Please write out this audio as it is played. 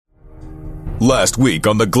Last week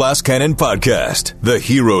on the Glass Cannon podcast, the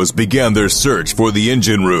heroes began their search for the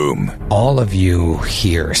engine room. All of you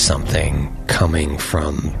hear something coming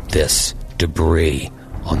from this debris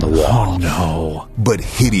on the wall. Oh, no. But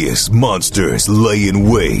hideous monsters lay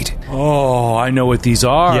in wait. Oh, I know what these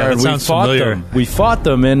are. Yeah, that we sounds fought familiar. them. We fought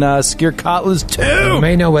them in Skirkatla's 2. You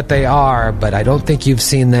may know what they are, but I don't think you've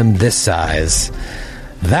seen them this size.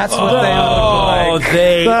 That's what they look like.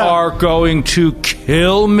 They are going to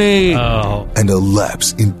kill me. And a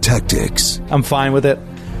lapse in tactics. I'm fine with it,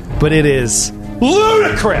 but it is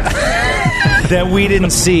ludicrous that we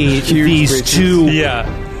didn't see these two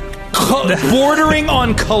bordering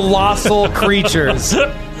on colossal creatures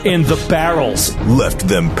in the barrels. Left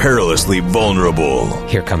them perilously vulnerable.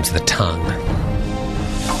 Here comes the tongue.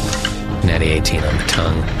 Natty 18 on the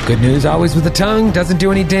tongue. Good news always with the tongue. Doesn't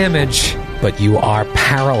do any damage. But you are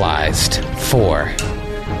paralyzed for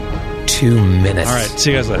 2 minutes. All right, see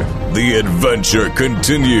you guys later. The adventure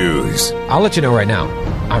continues. I'll let you know right now.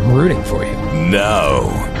 I'm rooting for you.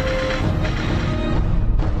 Now.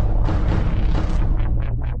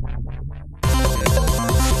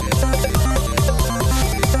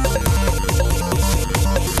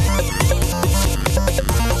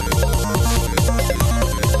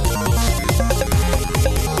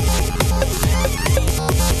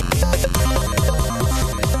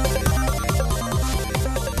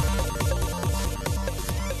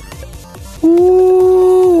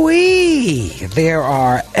 Ooh-wee. There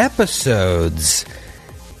are episodes,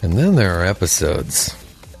 and then there are episodes,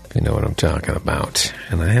 if you know what I'm talking about.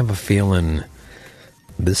 And I have a feeling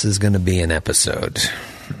this is going to be an episode.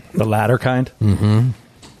 The latter kind? Mm-hmm.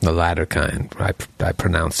 The latter kind. I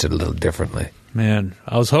pronounced it a little differently. Man,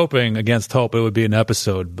 I was hoping against hope it would be an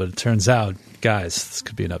episode, but it turns out, guys, this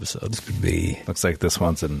could be an episode. This could be Looks like this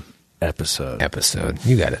one's an episode.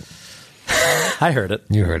 You got it. I heard it.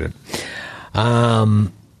 You heard it.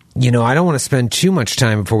 You know, I don't want to spend too much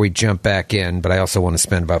time before we jump back in, but I also want to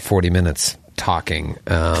spend about 40 minutes talking.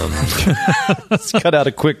 Let's cut out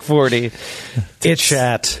a quick 40 to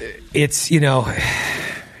chat. It's, you know,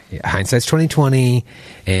 hindsight's 2020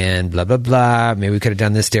 and blah, blah, blah. Maybe we could have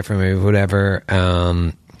done this different, maybe whatever.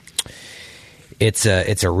 It's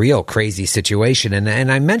a real crazy situation.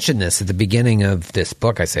 And I mentioned this at the beginning of this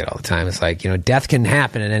book. I say it all the time. It's like, you know, death can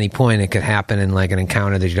happen at any point. It could happen in like an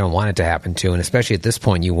encounter that you don't want it to happen to. And especially at this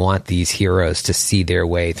point, you want these heroes to see their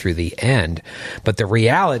way through the end. But the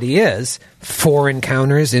reality is 4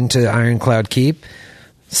 encounters into Ironclad Keep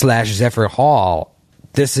 / Zephyr Hall.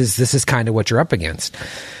 This is kind of what you're up against.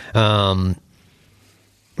 How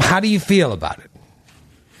do you feel about it?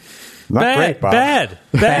 Not great, Bob. Bad.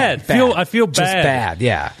 I feel bad. Just bad,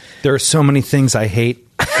 yeah. There are so many things I hate.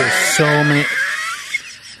 There's so many.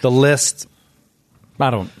 The list. I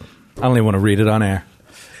don't even want to read it on air.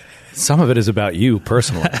 Some of it is about you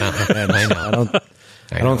personally. And I know.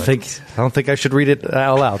 I don't think I should read it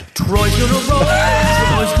out loud. Troy's gonna roll.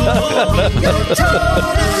 Troy's gonna roll. You're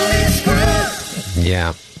totally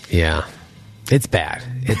screwed. Yeah. It's bad.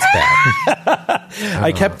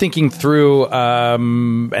 I kept thinking through,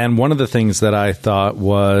 and one of the things that I thought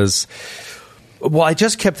was, well, I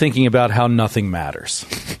just kept thinking about how nothing matters.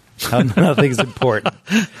 How nothing's important.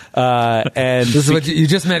 And this is what you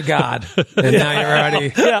just met God, and now you're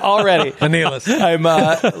already a nihilist. I'm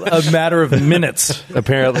a matter of minutes,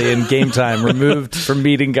 apparently, in game time, removed from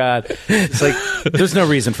meeting God. It's like there's no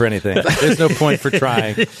reason for anything. There's no point for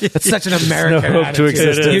trying. It's such an American no hope to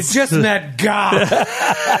existence. You just met God,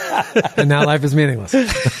 and now life is meaningless.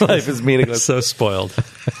 Life is meaningless. So spoiled.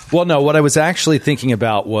 Well, no, what I was actually thinking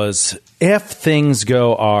about was if things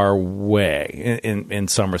go our way in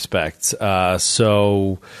some respects.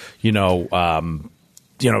 So, Dalgraith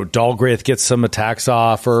gets some attacks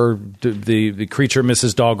off, or the creature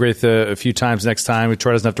misses Dalgraith a few times next time.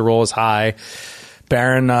 Troy doesn't have to roll as high.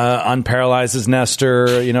 Baron unparalyzes Nestor,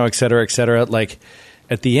 et cetera, et cetera. Like,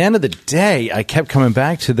 at the end of the day, I kept coming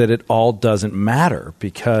back to that it all doesn't matter,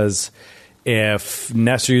 because if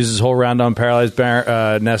Nestor uses his whole round on Paralyzed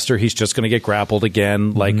Nestor, he's just going to get grappled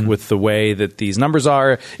again, like with the way that these numbers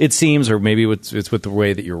are, it seems, or maybe it's with the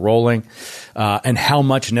way that you're rolling, and how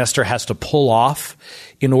much Nestor has to pull off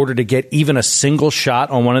in order to get even a single shot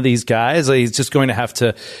on one of these guys. He's just going to have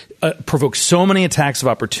to provoke so many attacks of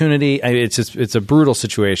opportunity. It's a brutal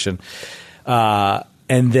situation. And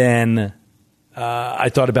then I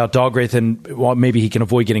thought about Dalgraith, and maybe he can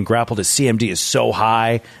avoid getting grappled. His CMD is so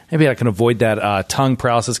high. Maybe I can avoid that tongue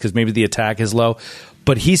paralysis because maybe the attack is low.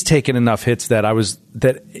 But he's taken enough hits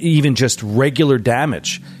that even just regular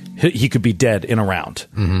damage, he could be dead in a round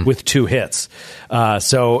with 2 hits.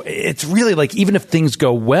 So it's really like, even if things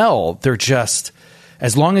go well, they're just,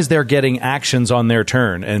 as long as they're getting actions on their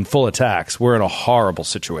turn and full attacks, we're in a horrible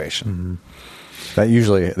situation. They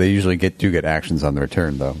usually get actions on their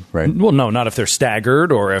turn, though, right? Well, no, not if they're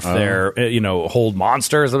staggered or if they're hold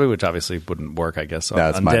monsters, which obviously wouldn't work, I guess.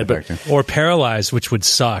 That's undead, but or paralyzed, which would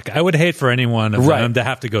suck. I would hate for anyone of them to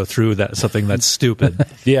have to go through something that's stupid.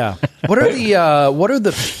 Yeah. What are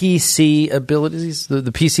the PC abilities? The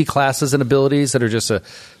PC classes and abilities that are just a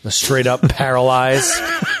straight up paralyze,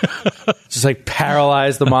 just like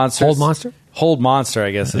paralyze the monster. Hold monster,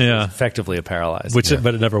 I guess, is effectively a paralyzed. But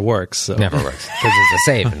it never works. So. Never works because there's a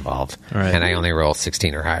save involved, and I only roll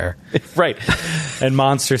 16 or higher. Right, and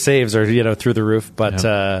monster saves are through the roof. But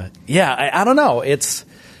I don't know.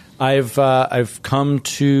 I've come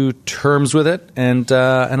to terms with it, and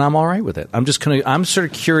I'm all right with it. I'm sort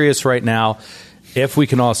of curious right now if we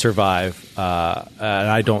can all survive, and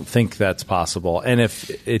I don't think that's possible. And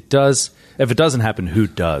if it doesn't happen, who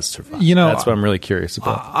does survive? That's what I'm really curious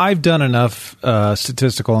about. I've done enough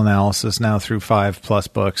statistical analysis now through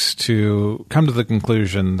 5+ books to come to the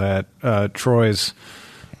conclusion that Troy's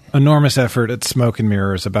enormous effort at smoke and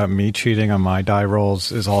mirrors about me cheating on my die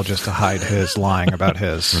rolls is all just to hide his lying about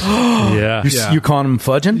his. You calling him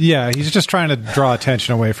fudging? Yeah, he's just trying to draw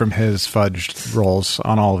attention away from his fudged rolls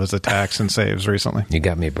on all of his attacks and saves recently. You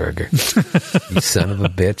got me, Burger. You son of a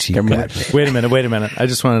bitch. You got me. Wait a minute. I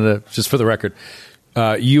just wanted to, just for the record,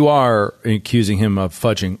 you are accusing him of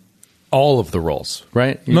fudging all of the rolls,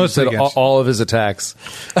 right? Mostly against all of his attacks.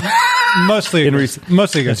 Mostly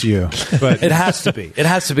against you, but it has to be. It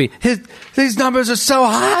has to be. These numbers are so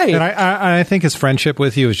high, and I think his friendship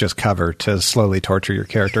with you is just cover to slowly torture your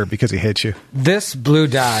character because he hates you. This blue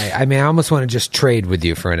die, I almost want to just trade with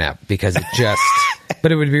you for an app because it just,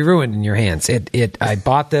 but it would be ruined in your hands. I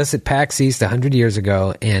bought this at PAX East 100 years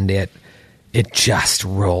ago, and it just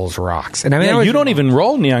rolls rocks. And you don't even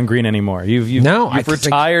roll neon green anymore. You've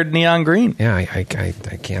retired neon green. Yeah, I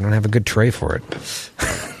can't. I don't have a good tray for it.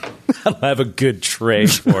 I don't have a good tray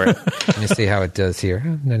for it. Let me see how it does here.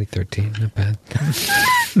 Oh, 9013, not bad.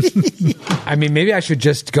 Maybe I should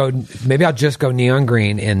just go. Maybe I'll just go neon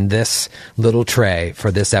green in this little tray for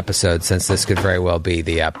this episode, since this could very well be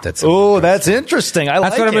the app that's. Oh, that's interesting.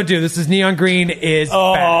 That's what I'm going to do. This is neon green is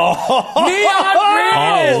back. Neon green.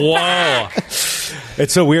 Oh, wow.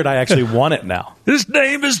 It's so weird. I actually want it now. His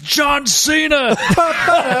name is John Cena.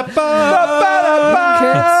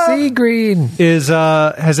 Can't see green.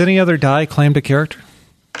 Has any other die claimed a character?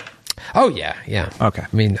 Oh yeah. Okay.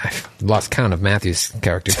 I've lost count of Matthew's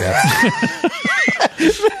character deaths.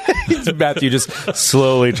 Matthew just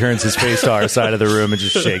slowly turns his face to our side of the room and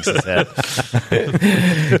just shakes his head.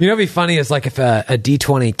 What'd be funny is like if a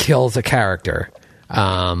D20 kills a character.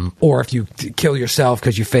 Or if you kill yourself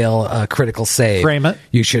because you fail a critical save, frame it.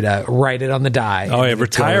 You should write it on the die. Oh yeah,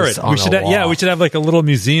 retire it. We should have like a little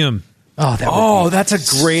museum. That's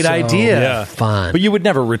a great idea. Yeah. Fun. But you would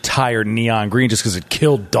never retire neon green just because it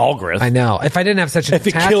killed Dahlgrith. I know. If I didn't have such an if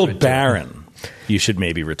it killed Baron, you should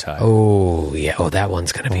maybe retire. Oh yeah. Oh, that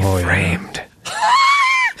one's going to be framed.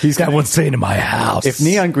 He's got one staying in my house. If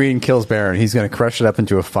neon green kills Baron, he's going to crush it up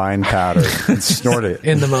into a fine powder and snort it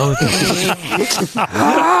in the mouth.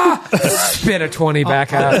 Spit a 20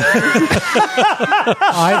 back out.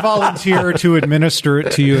 I volunteer to administer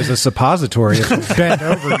it to you as a suppository. Bend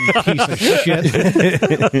over, you piece of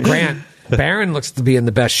shit. Grant, Baron looks to be in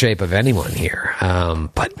the best shape of anyone here.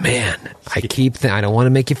 But man, I don't want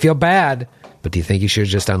to make you feel bad, but do you think you should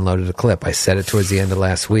have just unloaded a clip? I said it towards the end of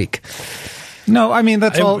last week. No,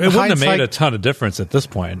 that's all. It wouldn't have made a ton of difference at this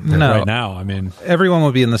point. No. Right now, everyone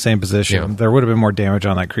would be in the same position. Yeah. There would have been more damage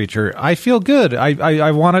on that creature. I feel good.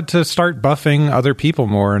 I wanted to start buffing other people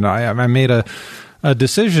more, and I made a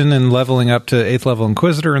decision in leveling up to 8th level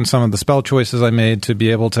Inquisitor and some of the spell choices I made to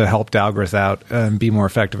be able to help Dalgrith out and be more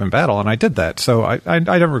effective in battle, and I did that. So I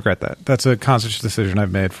don't regret that. That's a conscious decision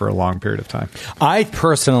I've made for a long period of time. I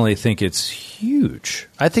personally think it's huge.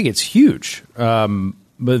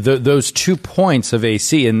 But those 2 points of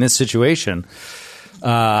AC in this situation,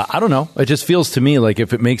 I don't know. It just feels to me like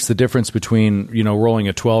if it makes the difference between rolling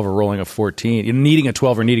a 12 or rolling a 14, needing a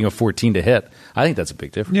 12 or needing a 14 to hit, I think that's a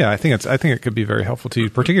big difference. Yeah, I think it could be very helpful to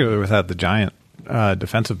you, particularly without the giant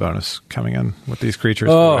defensive bonus coming in with these creatures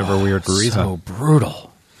for whatever weird reason. So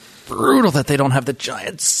brutal that they don't have the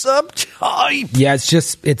giant subtype. Yeah,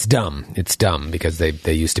 it's dumb. It's dumb because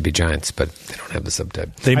they used to be giants, but they don't have the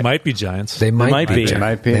subtype. They might be giants. They might be.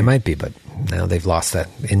 They might be, but now they've lost that.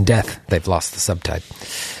 In death, they've lost the subtype.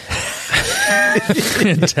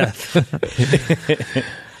 In death.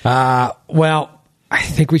 Well, I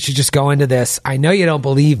think we should just go into this. I know you don't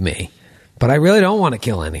believe me, but I really don't want to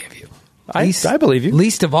kill any of you. I believe you.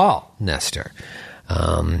 Least of all, Nestor.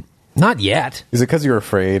 Not yet. Is it because you're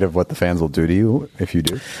afraid of what the fans will do to you if you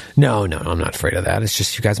do? No, I'm not afraid of that. It's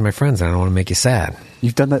just you guys are my friends, and I don't want to make you sad.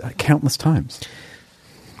 You've done that countless times.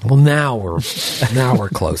 Well, now we're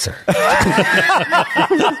closer.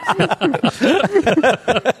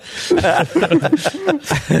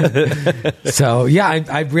 So yeah,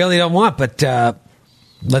 I really don't want, but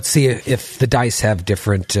let's see if the dice have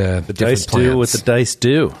different. The dice plans. do what the dice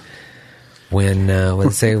do. When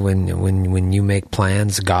you make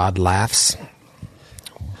plans, God laughs.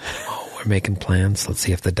 Oh, we're making plans. Let's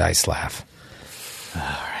see if the dice laugh. All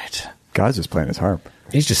right. God's just playing his harp.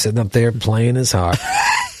 He's just sitting up there playing his harp.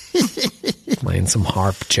 Playing some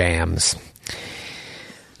harp jams.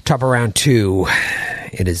 Top of round 2.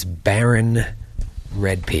 It is Baron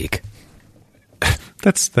Red Peak.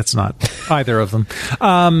 That's not either of them.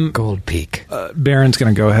 Gold Peak. Baron's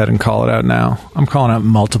going to go ahead and call it out now. I'm calling out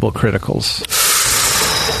multiple criticals.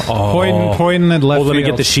 Pointing at left Well, let me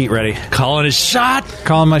field. get the sheet ready. Calling his shot.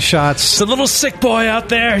 Calling my shots. It's a little sick boy out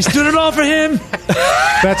there. He's doing it all for him.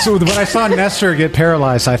 That's when I saw Nestor get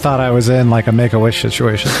paralyzed. I thought I was in like a Make-A-Wish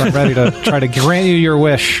situation. So I'm ready to try to grant you your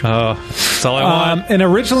wish. That's all I want. And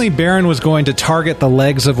originally, Baron was going to target the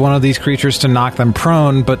legs of one of these creatures to knock them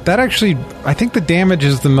prone, but that actually, I think the damage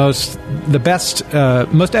is the best,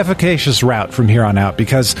 most efficacious route from here on out,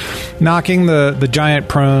 because knocking the giant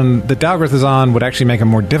prone that Dalgrith is on would actually make him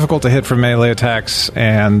more difficult to hit from melee attacks,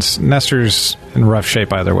 and Nestor's in rough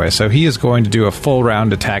shape either way. So he is going to do a full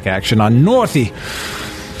round attack action on Northy.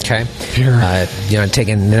 Okay. They're not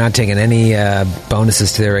taking any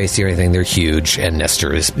bonuses to their AC or anything. They're huge, and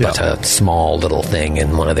Nestor is but a small little thing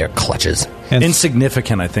in one of their clutches. And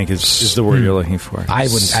Insignificant, I think, is the word you're looking for. I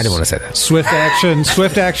didn't want to say that. Swift action,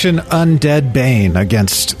 Undead Bane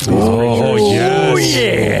against these creatures.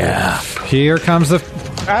 Yeah. Here comes the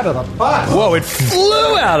out of the box. Whoa, it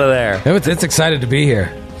flew out of there. It's excited to be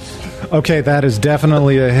here. Okay, that is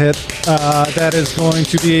definitely a hit. That is going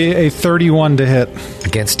to be a 31 to hit.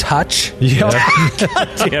 Against touch? Yep. God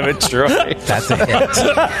damn it, Troy. That's a hit.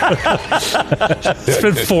 It's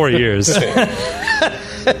been 4 years.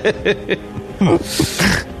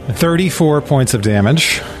 34 points of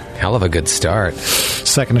damage. Hell of a good start.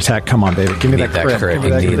 Second attack, come on, baby. Give me that crit. You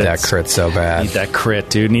need that crit so bad. Need that crit,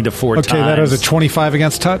 dude. Need a 4 times. Okay, that is a 25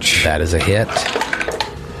 against touch. That is a hit.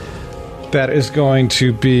 That is going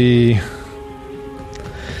to be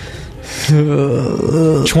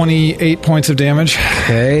 28 points of damage.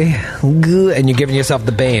 Okay. Good. And you're giving yourself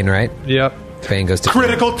the Bane, right? Yep. Bane goes to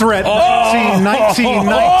Critical threat. 19.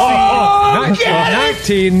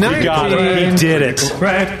 19. You got it. He did it.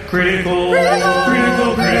 Critical.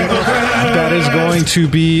 That is going to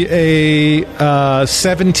be a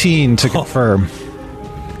 17 to confirm.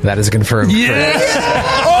 That is confirmed.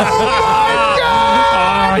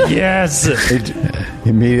 Yes. It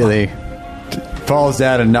immediately falls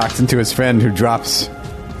down and knocks into his friend, who drops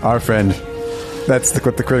our friend. That's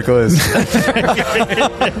what the critical is.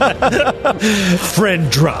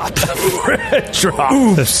 Friend drop. Friend drop.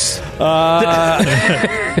 Oops. All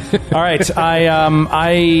right, I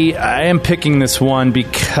am picking this one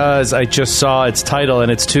because I just saw its title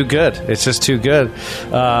and it's too good. It's just too good.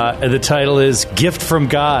 The title is Gift from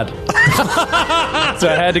God. So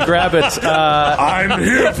I had to grab it. I'm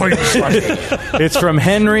here for you, It's from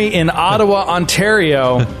Henry in Ottawa,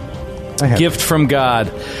 Ontario. Gift from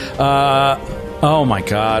God. Oh my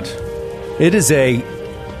God. It is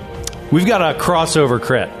we've got a crossover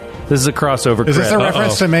crit. This is a crossover crit. Is this a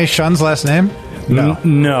reference to Mei Shun's last name? No.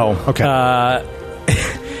 No. Okay.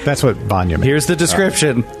 That's what Vanya meant. Here's the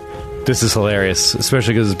description. This is hilarious,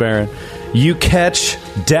 especially because it's Baron. You catch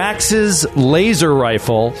Dax's laser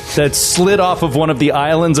rifle that slid off of one of the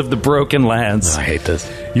islands of the Broken Lands. I hate this.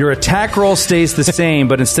 Your attack roll stays the same,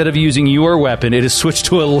 but instead of using your weapon, it is switched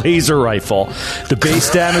to a laser rifle. The base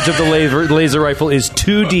damage of the laser rifle is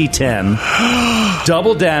 2d10,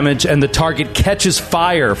 double damage, and the target catches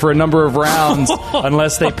fire for a number of rounds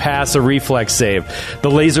unless they pass a reflex save. The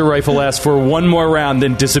laser rifle lasts for one more round,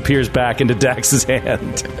 then disappears back into Dax's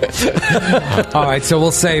hand. All right, so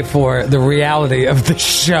we'll say for the reality of the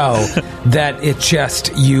show that it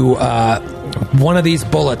just one of these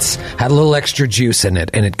bullets had a little extra juice in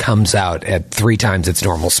it, and it comes out at 3 times its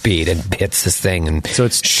normal speed and hits this thing, and so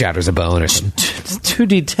it shatters a bone or something. It's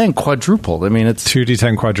 2d10 quadrupled. I mean, it's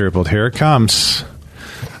 2d10 quadrupled. Here it comes.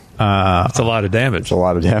 That's a lot of damage. It's a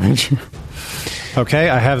lot of damage. Okay,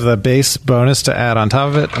 I have the base bonus to add on top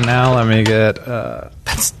of it. Now let me get...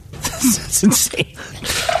 That's insane.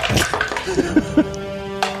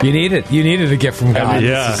 You need it. You needed a gift from God. I mean,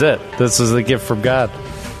 This is it. This is the gift from God.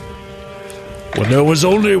 When there was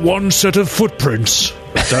only one set of footprints,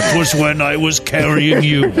 That was when I was carrying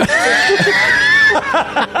you.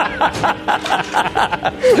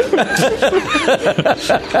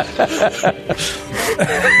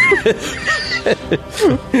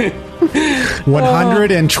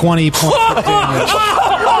 120 points of damage.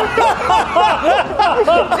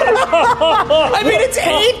 I mean, it's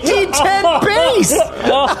 8d10 base.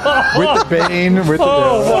 With the bane, with the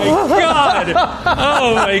Oh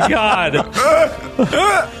my god!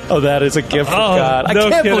 Oh, that is a gift from God. I no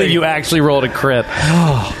can't kidding. believe you actually rolled a crit.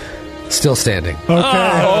 Still standing. Okay.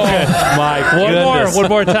 My goodness. One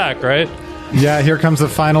more attack, right? Yeah, here comes the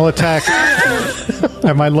final attack.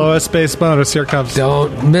 At my lowest base bonus, here comes.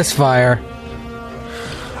 Don't misfire.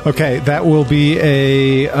 Okay, that will be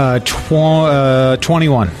a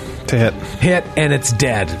 21 to hit. Hit, and it's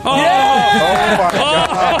dead.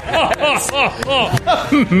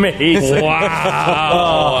 Amazing.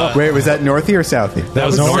 Wow! Wait, was that Northy or Southie? That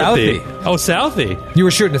was Northy. Oh, Southie. You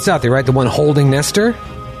were shooting at Southie, right? The one holding Nestor?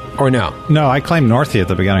 Or no? No, I claimed Northy at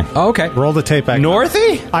the beginning. Oh, okay. Roll the tape back.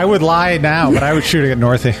 Northy? I would lie now, but I was shooting at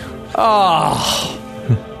Northy.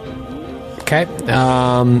 Okay.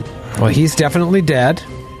 Well, he's definitely dead.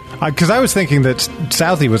 Because I was thinking that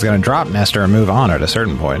Southie was going to drop Nestor and move on at a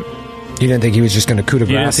certain point. You didn't think he was just going to coup de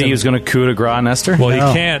grace? You didn't think he was going to coup de grace, Nestor? Well, No.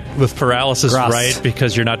 he can't with paralysis, Grass. right?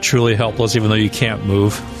 Because you're not truly helpless, even though you can't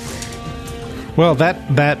move. Well, that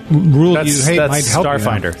rule That's, you hate that's might help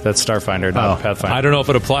Starfinder. That's Starfinder, not Oh. Pathfinder. I don't know if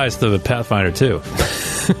it applies to the Pathfinder too.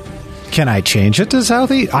 you. Can I change it to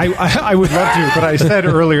Southie? I would love to, but I said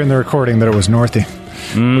earlier in the recording that it was Northy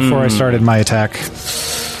before I started my attack.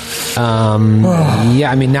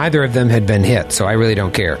 Yeah, I mean, neither of them had been hit, so I really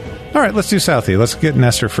don't care. All right, let's do Southie. Let's get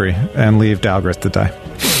Nestor free and leave Dalgrith to die.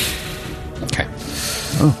 Okay.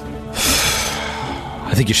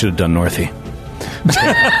 I think you should have done Northy.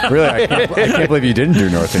 Really, I can't believe you didn't do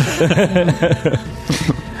Northy.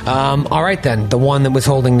 All right, then. The one that was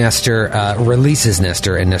holding Nestor releases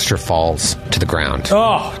Nestor, and Nestor falls to the ground.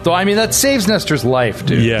 Oh, though, I mean, that saves Nestor's life,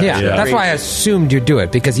 dude. Yeah, that's why I assumed you'd do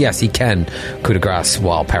it, because, yes, he can coup de grace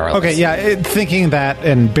while paralyzed. Okay, yeah, thinking that,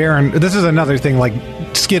 and Baron, this is another thing, like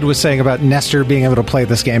Skid was saying about Nestor being able to play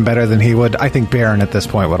this game better than he would. I think Baron at this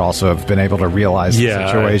point would also have been able to realize the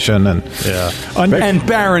situation. And And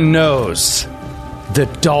Baron knows that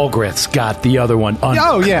Dalgrith's got the other one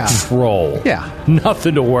under control. Yeah.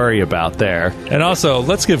 Nothing to worry about there. And also,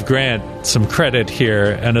 let's give Grant some credit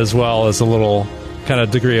here, and as well as a little kind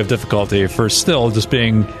of degree of difficulty for still just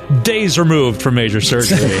being days removed from major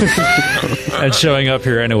surgery and showing up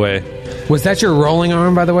here anyway. Was that your rolling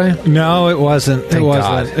arm, by the way? No, it wasn't. Thank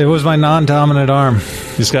God. It was my non-dominant arm.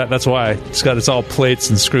 That's why. It's all plates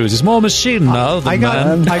and screws. He's more machine now than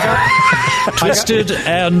man. Twisted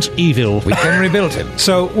and evil. We can rebuild him.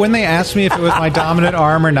 So when they asked me if it was my dominant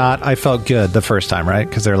arm or not, I felt good the first time, right?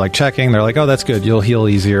 Because they're like checking. They're like, oh, that's good. You'll heal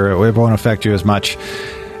easier. It won't affect you as much.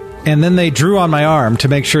 And then they drew on my arm to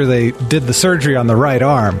make sure they did the surgery on the right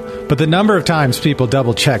arm. But the number of times people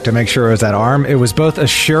double-checked to make sure it was that arm, it was both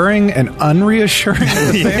assuring and unreassuring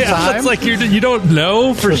at the same time. It's like you don't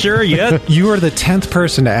know for sure yet. You are the 10th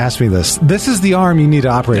person to ask me this. This is the arm you need to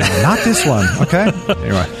operate on, not this one, okay?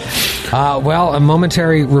 Anyway. Well, a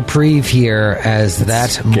momentary reprieve here as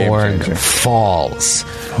that morgue falls.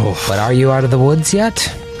 But are you out of the woods yet?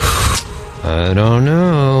 I don't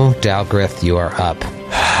know. Dalgrith, you are up.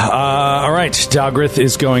 All right, Dalgrith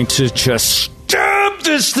is going to just stab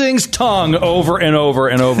this thing's tongue over and over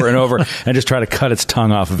and over and over and just try to cut its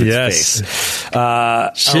tongue off of its face.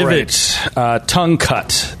 Shiv it. Tongue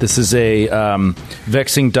cut. This is a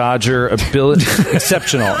Vexing Dodger ability.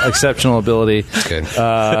 exceptional ability. Good.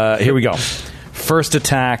 Here we go. First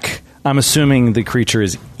attack. I'm assuming the creature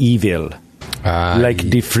is evil. Like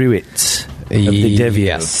the fruits of the devil.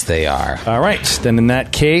 Yes, they are. All right. Then in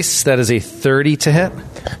that case, that is a 30 to hit.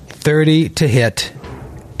 30 to hit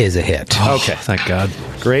is a hit. Okay. Thank God.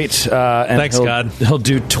 Great. And Thanks, God. He'll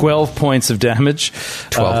do 12 points of damage.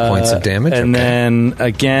 12 points of damage? And Okay. then,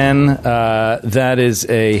 again, that is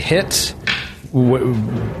a hit,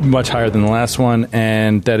 much higher than the last one,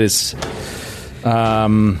 and that is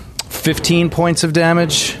 15 points of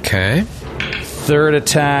damage. Okay. Third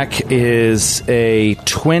attack is a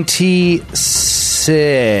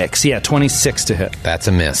 26. Yeah, 26 to hit. That's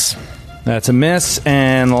a miss. That's a miss.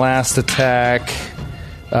 And last attack,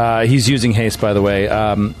 he's using haste, by the way.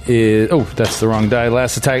 That's the wrong die.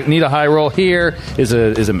 Last attack, need a high roll here, is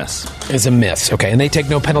a miss. Is a miss. Okay, and they take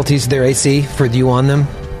no penalties to their AC for you on them?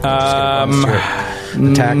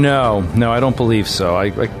 Attack? No, I don't believe so. I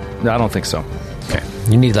don't think so. Okay.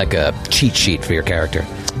 You need like a cheat sheet for your character.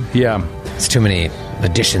 Yeah. It's too many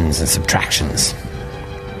additions and subtractions.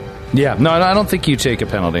 Yeah, no, I don't think you take a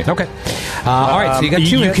penalty. Okay. All right, so you got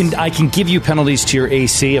 2 hits. I can give you penalties to your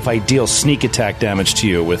AC if I deal sneak attack damage to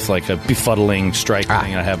you with like a befuddling strike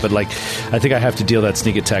thing I have. But like, I think I have to deal that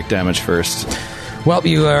sneak attack damage first. Well,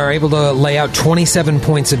 you are able to lay out 27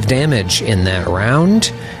 points of damage in that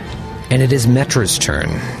round, and it is Metra's turn.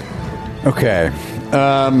 Okay.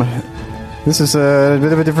 This is a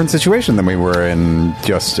bit of a different situation than we were in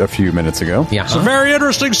just a few minutes ago. Yeah. It's a very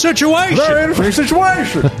interesting situation. Very interesting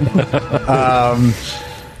situation.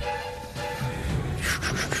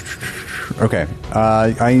 Okay.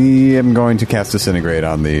 I am going to cast Disintegrate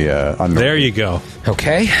on the... There you go.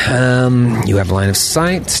 Okay. You have line of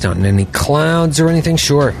sight. It's not in any clouds or anything.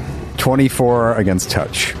 Sure. 24 against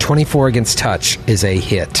touch. 24 against touch is a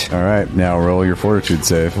hit. All right. Now roll your fortitude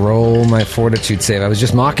save. Roll my fortitude save. I was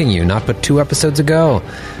just mocking you, not but 2 episodes ago,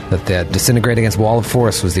 that Disintegrate against Wall of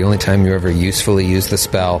Force was the only time you ever usefully used the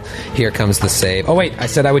spell. Here comes the save. Oh, wait. I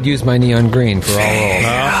said I would use my neon green for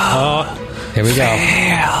all rolls. Here we go.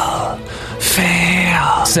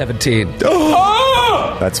 Fail. 17.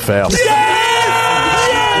 Oh! That's fail. Yes!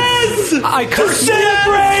 I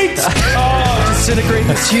disintegrate! Disintegrate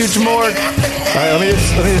this huge morgue. All right, let me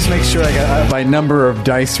just make sure I got my number of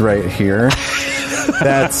dice right here.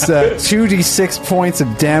 That's 2d6 points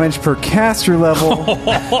of damage per caster level.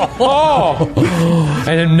 And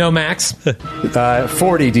then no max? 40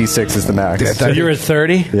 d6 is the max. So you're at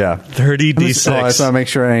 30? Yeah. 30 I just want to make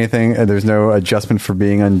sure there's no adjustment for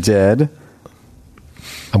being undead.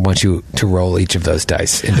 I want you to roll each of those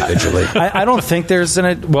dice individually. I don't think there's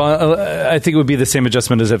I think it would be the same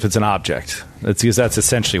adjustment as if it's an object. Because that's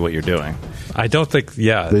essentially what you're doing. I don't think,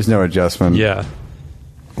 There's no adjustment. Yeah.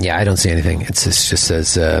 Yeah, I don't see anything. It just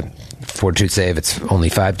says fortitude save. It's only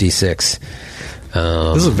 5d6.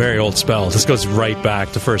 This is a very old spell. This goes right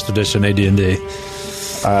back to first edition AD&D.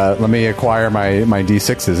 Let me acquire my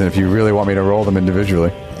d6s, and if you really want me to roll them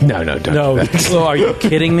individually. No, don't. No, are you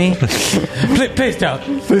kidding me? Please don't.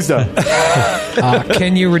 Please don't.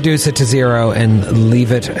 Can you reduce it to 0 and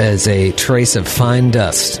leave it as a trace of fine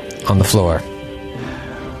dust on the floor?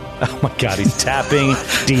 Oh my God, he's tapping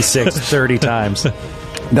D6 30 times.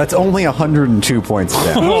 That's only 102 points of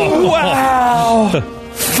damage. Oh, wow!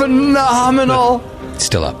 Phenomenal!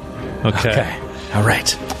 Still up. Okay. All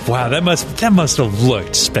right. Wow, that must have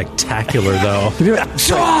looked spectacular, though.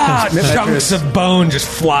 Chunks of bone just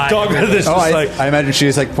fly. I imagine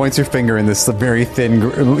she just points her finger and this very thin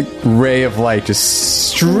ray of light just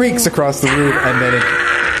streaks across the room, and then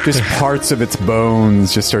just parts of its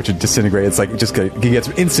bones just start to disintegrate. It's like he gets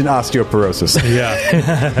instant osteoporosis. Yeah.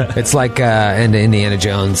 It's like in Indiana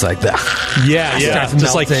Jones, like the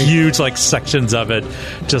just like huge sections of it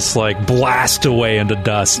just blast away into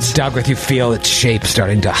dust. Dalgrith, you feel its shape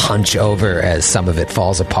starting to hunch over as some of it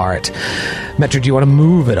falls apart. Metro, do you want to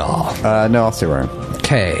move at all? No, I'll stay where I am.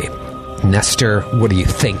 Okay. Nestor, what are you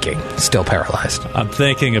thinking? Still paralyzed. I'm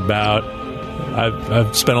thinking about...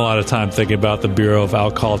 I've spent a lot of time thinking about the Bureau of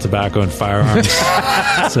Alcohol, Tobacco, and Firearms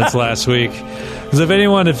since last week. Because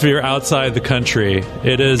if you're outside the country,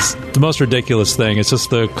 it is the most ridiculous thing. It's just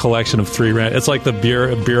the collection of 3 it's like the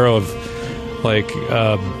Bureau of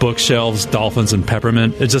bookshelves, dolphins, and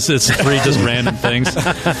peppermint. It's 3 just random things.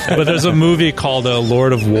 But there's a movie called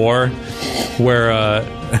Lord of War where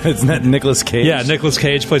isn't that Nicolas Cage? Yeah, Nicolas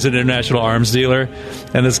Cage plays an international arms dealer,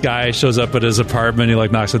 and this guy shows up at his apartment. He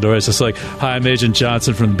knocks on the door. It's just "Hi, I'm Agent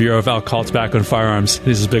Johnson from the Bureau of Alcohol, Tobacco, and Firearms."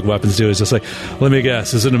 He's this big weapons dude. He's just "Let me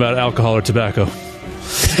guess, is it about alcohol or tobacco?"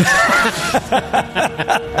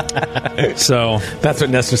 So that's what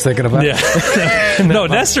Nestor's thinking about. Yeah. No,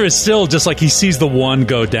 Nestor is still just he sees the one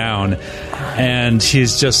go down, and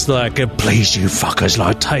he's just "Please, you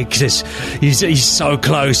fuckers, take this. He's so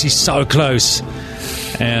close. He's so close."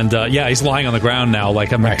 And he's lying on the ground now, I'm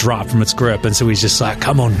going to drop from its grip. And so he's just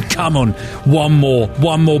come on, one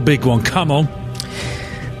more big one, come on.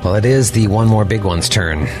 Well, it is the one more big one's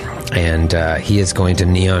turn. And he is going to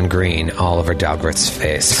neon green Oliver Dalgrith's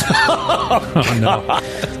face. Oh, no.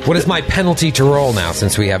 What is my penalty to roll now,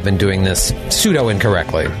 since we have been doing this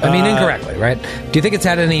pseudo-incorrectly? Incorrectly, right? Do you think it's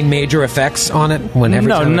had any major effects on it?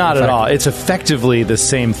 No, not at all. It's effectively the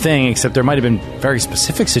same thing, except there might have been very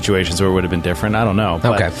specific situations where it would have been different. I don't know.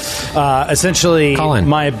 But, okay. Essentially,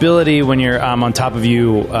 my ability when you're on top of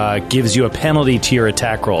you gives you a penalty to your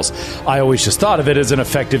attack rolls. I always just thought of it as an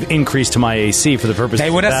effective increase to my AC for the purpose of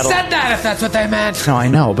that if that's what they meant. No, I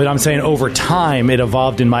know, but I'm saying over time it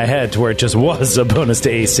evolved in my head to where it just was a bonus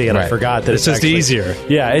to AC, and I forgot that it's just easier.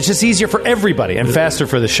 Yeah, it's just easier for everybody and faster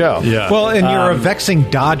for the show. Yeah. Well, and you're a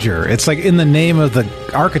vexing dodger. It's in the name of the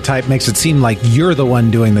archetype makes it seem like you're the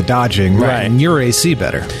one doing the dodging, Right. and your AC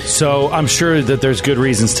better. So I'm sure that there's good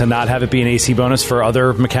reasons to not have it be an AC bonus for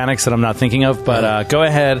other mechanics that I'm not thinking of, but go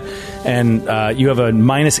ahead and you have a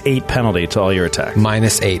 -8 penalty to all your attacks.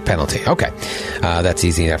 -8 penalty. Okay. That's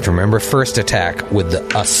easy enough to remember. First attack with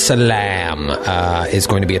a slam is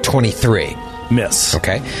going to be a 23. Miss.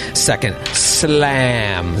 Okay. Second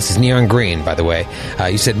slam. This is neon green, by the way.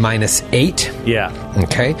 You said -8. Yeah.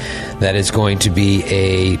 Okay. That is going to be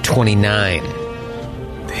a 29.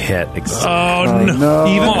 Hit exactly. Oh, no.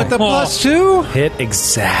 Even with the +2? Hit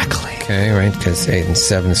exactly. Okay, right, because 8 and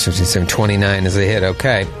 7 is 57. 29 is a hit.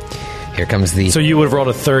 Okay. Here comes the... So you would have rolled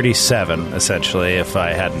a 37, essentially, if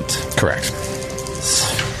I hadn't. Correct.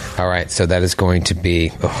 All right, so that is going to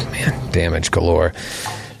be... Oh, man, damage galore.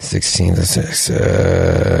 16,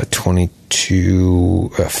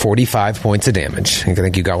 22, 45 points of damage. I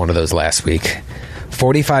think you got one of those last week.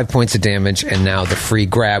 45 points of damage, and now the free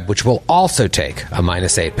grab, which will also take a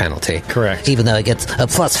 -8 penalty. Correct. Even though it gets a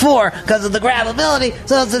 +4 because of the grab ability,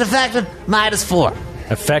 so it's an effective -4.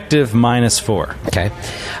 Effective -4. Okay.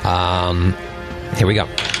 Here we go.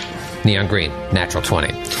 Neon green, natural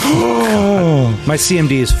 20. My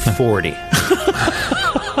CMD is 40.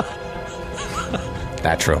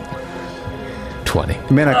 Natural 20.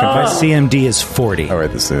 Man, I My can CMD is 40. All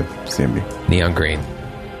right, this is CMB. Neon green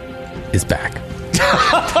is back.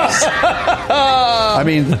 I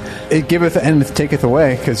mean, it giveth and it taketh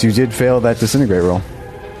away, because you did fail that disintegrate roll.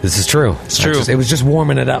 This is true. It's true. It was just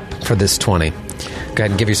warming it up for this 20. Go ahead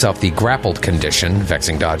and give yourself the grappled condition,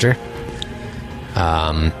 Vexing Dodger.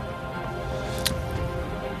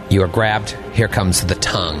 You are grabbed. Here comes the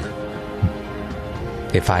tongue.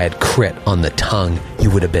 If I had crit on the tongue, you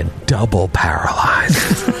would have been double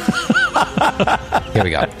paralyzed. Here we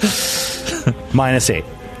go. -8.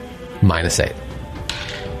 -8.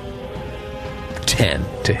 10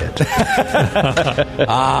 to hit.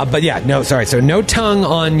 But yeah, no, sorry. So no tongue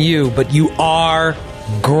on you, but you are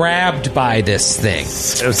grabbed by this thing.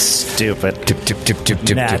 So stupid. Tip, tip, tip, tip,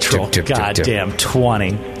 tip, Natural. tip, tip, tip, tip, tip. Goddamn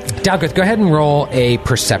 20. Dalgrith, go ahead and roll a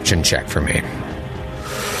perception check for me.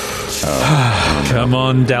 Come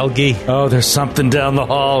on, Dalgi. Oh, there's something down the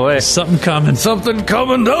hallway. Something coming. Something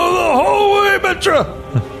coming down the hallway, Metra.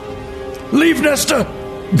 Leave, Nesta.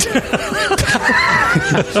 Get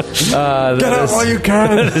out while you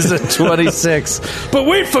can. That is a 26. But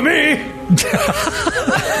wait for me.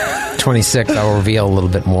 26, I'll reveal a little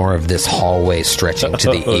bit more of this hallway stretching to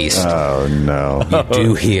the east. Oh, no. You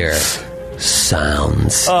do hear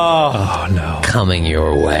sounds coming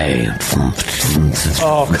your way.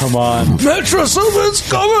 Oh, come on. Metra, something's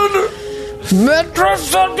coming. Metro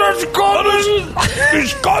something's coming.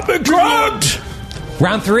 He's coming, Grant.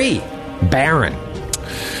 Round 3, Baron.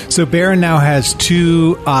 So Baron now has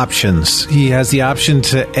 2 options. He has the option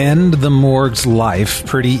to end the Morg's life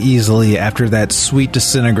pretty easily after that sweet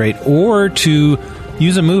disintegrate, or to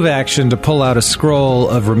use a move action to pull out a scroll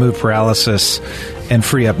of remove paralysis and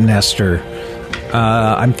free up Nestor.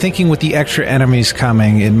 I'm thinking with the extra enemies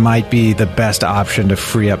coming, it might be the best option to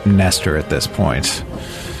free up Nestor at this point.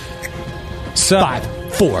 So, 5,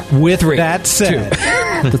 4, with 3, that said,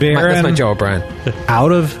 2. Baron, That's my Joe O'Brien.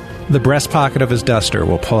 out of the breast pocket of his duster,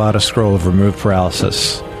 will pull out a scroll of remove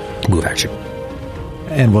paralysis Move action.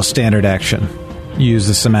 and will standard action use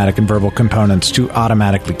the somatic and verbal components to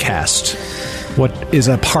automatically cast what is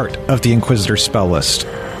a part of the Inquisitor's spell list.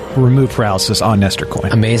 Remove paralysis on Nestor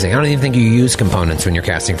coin. Amazing. I don't even think you use components when you're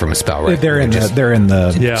casting from a spell, right? They're in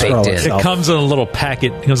the Yeah. scroll Baked in. itself. It comes in a little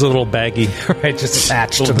packet. It comes in a little baggie. right, just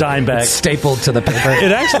attached Little to the dime bag. stapled to the paper.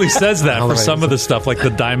 It actually says that for Alright. some of the stuff, like the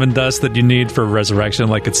diamond dust that you need for resurrection.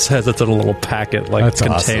 Like it says it's in a little packet, like That's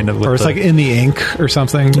contained awesome. with Or it's the- like in the ink or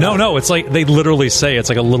something. No, it's like they literally say it's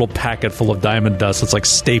like a little packet full of diamond dust. It's like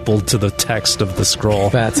stapled to the text of the scroll.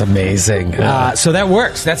 That's amazing. So that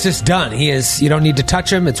works. That's just done. He is. You don't need to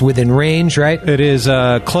touch him. It's within range, right? It is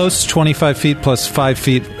close 25 feet plus 5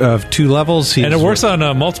 feet of 2 levels. And it works on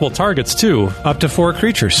multiple targets too. up to 4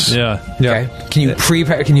 creatures. Yeah. Okay. Can you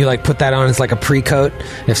Can you like put that on as like a pre-coat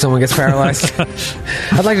if someone gets paralyzed?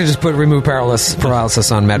 I'd like to just put remove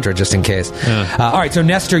paralysis on Metra just in case. All right. So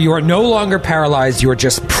Nestor, you are no longer paralyzed. You are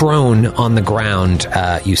just prone on the ground.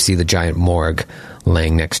 You see the giant morgue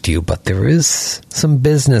laying next to you, but there is some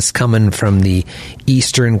business coming from the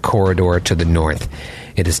eastern corridor to the north.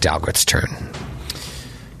 It is Dalgrith's turn.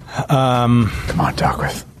 Come on,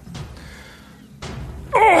 Dalgrith.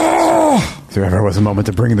 If there ever was a moment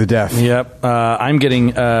to bring the death. Yep. I'm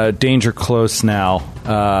getting danger close now.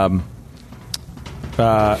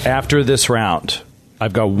 After this round,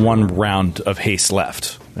 I've got 1 round of haste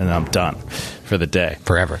left, and I'm done for the day.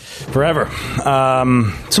 Forever.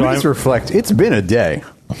 So let's reflect. It's been a day.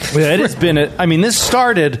 It has been. This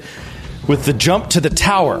started with the jump to the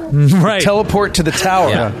tower, Right. teleport to the tower.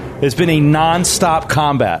 Yeah. It's been a non-stop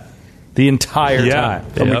combat the entire time.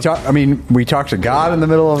 And we talked to God in the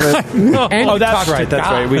middle of it. Oh, that's right. That's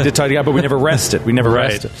right. We did talk to God, but we never rested.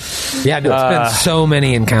 Rested. Yeah, no, it's been so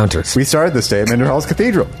many encounters. We started this day at Minderhall's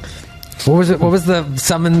Cathedral. What was it? What was the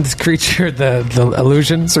summoned creature? The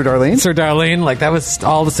illusion? Sir Darlene? Sir Darlene. Like, that was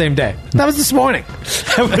all the same day. That was this morning.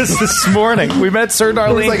 That was this morning. We met Sir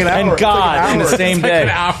Darlene like an hour. and God in the same day. An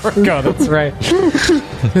hour ago. That's right.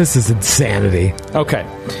 This is insanity. Okay.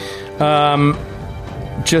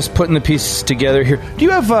 Just putting the pieces together here. Do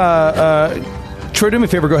you have... Troy, do me a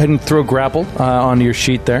favor. Go ahead and throw grapple onto your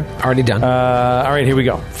sheet there. Already done. All right, here we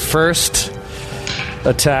go. First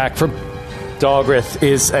attack from Dalgrith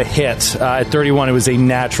is a hit. At 31, it was a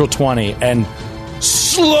natural 20. And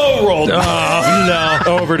slow rolled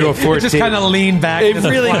over to a 14. It just kind of leaned back. It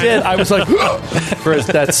really did. I was like, for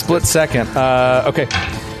that split second. Okay.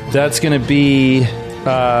 That's going to be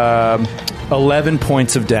 11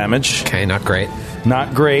 points of damage. Okay, not great.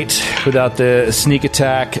 Not great without the sneak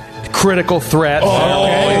attack. Critical threat.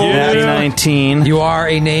 Natty 19. You are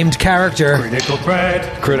a named character. Critical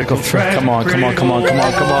threat. Come on,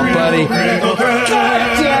 buddy.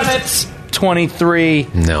 Damn it. 23.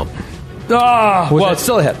 No. Well, it's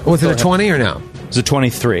still a hit. Was it a 20 or no? It was a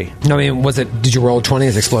 23. No, I mean, did you roll 20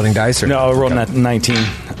 as exploding dice? Or? No, I rolled 19.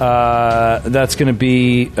 That's going to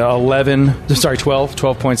be 12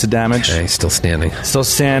 points of damage. Okay, still standing.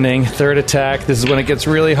 Third attack. This is when it gets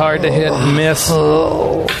really hard to hit. Miss.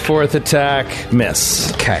 Fourth attack.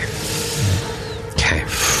 Miss. Okay.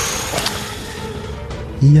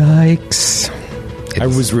 Yikes. I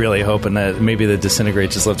was really hoping that maybe the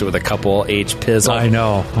Disintegrate just left it with a couple HPs. I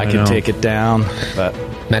know. I could take it down, but...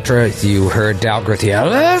 Metra, you heard Dalgrith yell,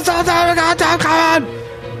 "There's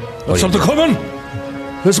Something coming!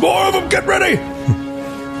 There's more of them! Get ready!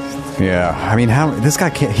 Yeah, I mean, this guy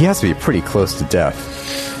can't... He has to be pretty close to death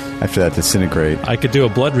after that Disintegrate. I could do a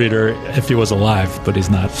Blood Reader if he was alive, but he's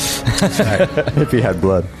not. If he had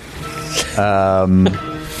blood.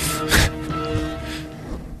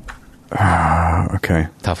 Okay.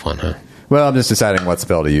 Tough one, huh? Well, I'm just deciding what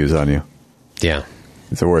spell to use on you. Yeah.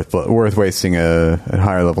 Is it worth wasting a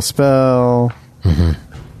higher level spell? Mm-hmm.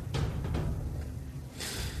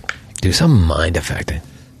 Do some mind affecting.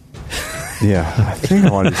 Yeah, I think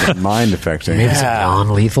I want to do some mind affecting. Maybe some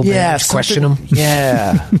non-lethal damage. Question him.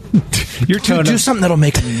 Yeah. You're do something that'll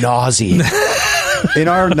make him nauseate. In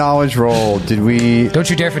our knowledge roll, Don't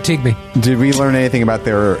you dare fatigue me. Did we learn anything about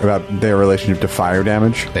their relationship to fire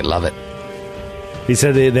damage? They love it. He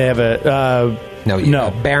said they have a...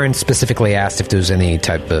 No. Baron specifically asked if there's any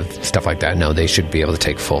type of stuff like that. No, they should be able to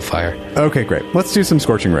take full fire. Okay, great. Let's do some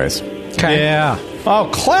Scorching Rays. Okay. Yeah. Oh,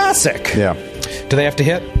 classic. Yeah. Do they have to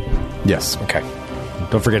hit? Yes. Okay.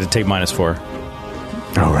 Don't forget to take -4.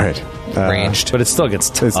 Oh, right. Ranged. But it still gets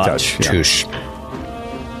touch. It's touch. Yeah. Touche.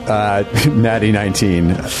 Natty 19.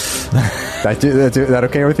 That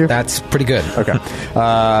okay with you? That's pretty good. Okay.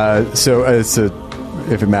 So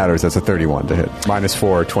if it matters, that's a 31 to hit.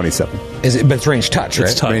 -4, 27. But it's range touch, right?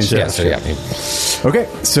 It's touch, Range, yeah. So, yeah. Okay,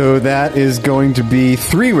 so that is going to be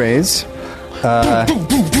 3 rays. I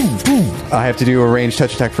have to do a ranged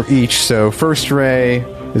touch attack for each. So first ray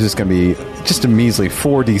is just going to be just a measly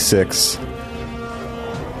 4d6.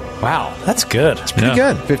 Wow, that's good. It's pretty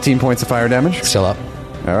good. 15 points of fire damage. Still up.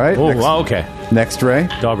 All right. Oh, wow, okay. Next ray.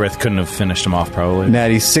 Dalgrith couldn't have finished him off, probably.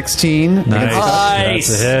 Natty 16. Nice. That's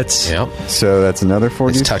a hit. Yep. So that's another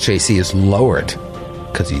 4d6. His touch AC is lowered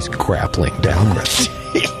because he's grappling Dalgrith.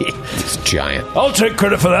 He's giant. I'll take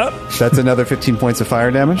credit for that. That's another 15 points of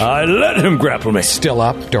fire damage. I let him grapple me. Still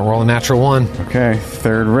up. Don't roll a natural 1. Okay,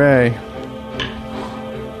 third ray.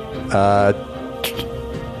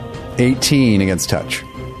 18 against touch.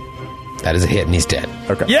 That is a hit, and he's dead.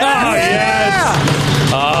 Okay. Yes!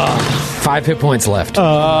 5 hit points left. Boom.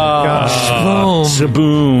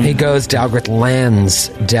 Shaboom. He goes. Dalgrith lands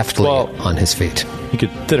deftly on his feet. You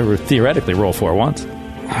could theoretically roll 4 once.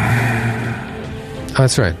 Oh,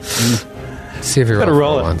 that's right. See if you Better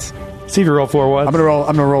roll roll it. once. See if you roll 4 once. I'm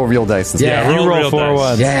gonna roll real dice. Instead. Yeah, you roll real 4 dice.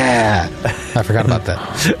 once. Yeah. I forgot about that.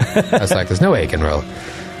 I was like, there's no way he can roll.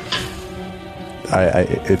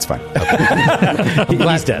 It's fine.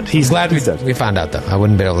 He's dead. He's glad we found out, though. I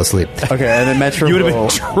wouldn't be able to sleep. Okay, and then Metro You would roll.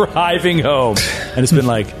 have been driving home, and it's been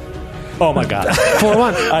like, oh my god,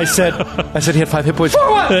 4-1. I said he had 5 hit points.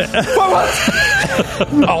 4-1.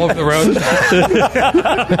 all over the road.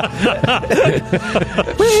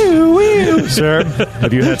 Sir,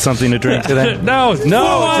 have you had something to drink today? No, just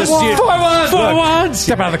you. 4-1.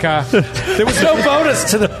 Step out of the car. There was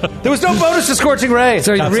no bonus to Scorching Ray.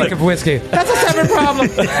 So you reek of whiskey. That's a separate problem.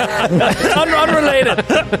 Unrelated.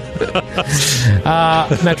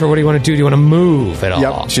 Metro, what do you want to do? Do you want to move at all?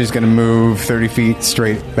 Yep, she's going to move 30 feet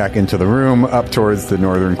straight back into the room, up towards the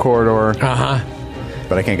northern corridor.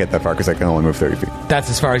 But I can't get that far because I can only move 30 feet. That's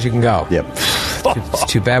as far as you can go. Yep. It's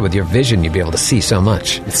too bad with your vision you'd be able to see so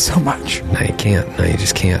much. It's so much. No, you can't. No, you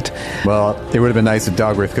just can't. Well, it would have been nice if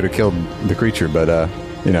Dogwraith could have killed the creature, but,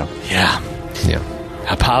 you know. Yeah. Yeah.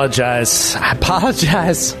 Apologize.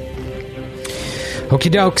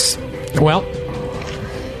 Okie dokes. Well,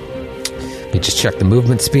 let me just check the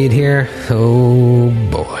movement speed here. Oh,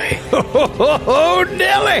 boy. Oh,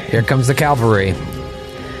 Nelly! Here comes the cavalry.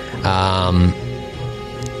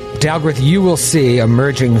 Dalgrith, you will see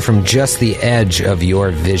emerging from just the edge of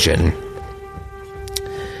your vision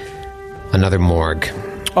another morgue.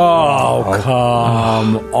 Oh,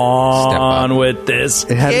 come on with this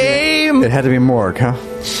game. It had to be morgue, huh?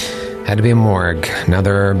 Had to be a morgue.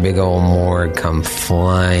 Another big old morgue come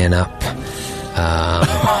flying up.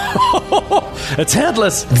 It's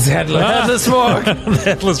headless. It's headless. Headless morgue.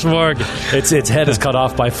 Headless morgue. Its head is cut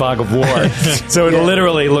off by fog of war. So it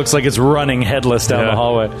literally looks like it's running headless down the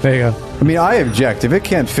hallway. There you go. I mean, I object. If it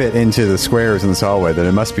can't fit into the squares in this hallway, then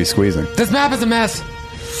it must be squeezing. This map is a mess.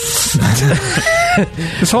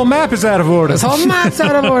 This whole map is out of order. This whole map's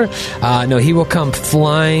out of order. No, he will come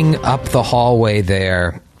flying up the hallway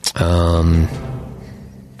there.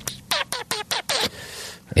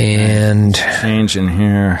 And Change in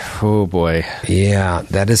here. Oh, boy. yeah,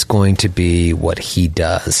 that is going to be what he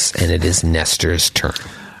does, and it is Nestor's turn.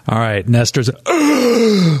 All right, Nestor's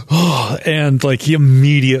and like he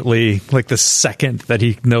immediately, like the second that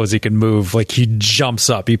he knows he can move, like he jumps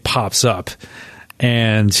up, he pops up,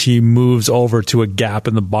 and he moves over to a gap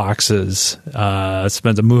in the boxes.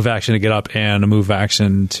 Spends a move action to get up and a move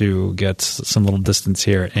action to get some little distance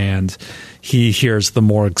here, and he hears the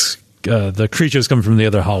morgues. The creature's coming from the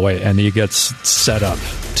other hallway, and he gets set up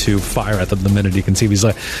to fire at them the minute he can see. He's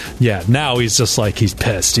like, yeah, now he's just like, he's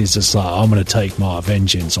pissed. He's just like, I'm going to take my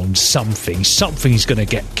vengeance on something. Something's going to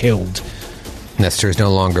get killed. Nestor is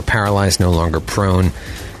no longer paralyzed, no longer prone.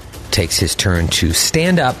 Takes his turn to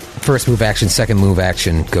stand up. First move action, second move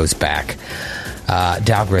action, goes back.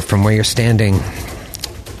 Dalgrith, from where you're standing,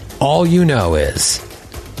 all you know is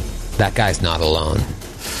that guy's not alone.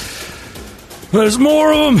 There's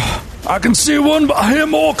more of them. I can see one, but I hear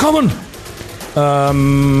more coming.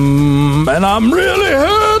 And I'm really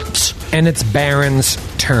hurt. And it's Baron's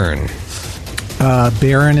turn.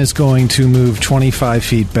 Baron is going to move 25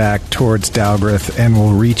 feet back towards Dalgrith and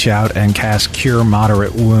will reach out and cast Cure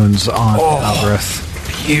Moderate Wounds on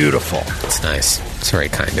Dalgrith. Beautiful. It's nice. It's very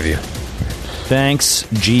kind of you. Thanks,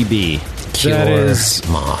 GB. Cure That is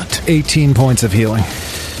Mod. 18 points of healing.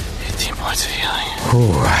 18 points of healing.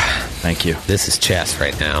 Whew. Thank you. This is chess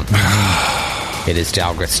right now. It is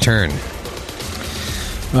Dalgrith's turn.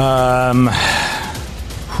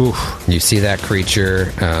 You see that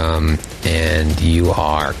creature, and you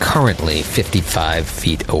are currently 55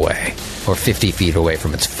 feet away, or 50 feet away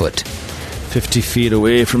from its foot. 50 feet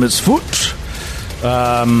away from its foot.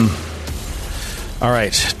 All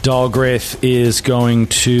right. Dalgrith is going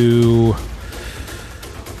to...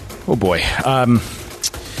 Oh, boy.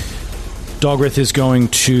 Dalgrith is going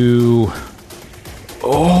to...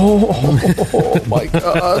 Oh, my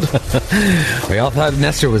God. We all thought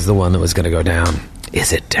Nestor was the one that was going to go down.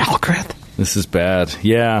 Is it Dalgrith? This is bad.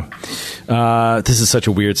 Yeah. This is such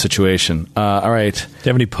a weird situation. All right. Do you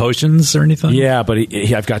have any potions or anything? Yeah, but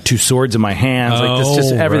I've got two swords in my hands. Like this,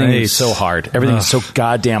 just everything right. is so hard. Everything is so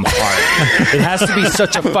goddamn hard. It has to be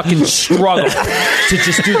such a fucking struggle to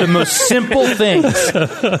just do the most simple things.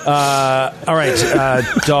 All right,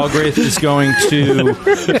 Dalgrith is going to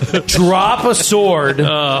drop a sword.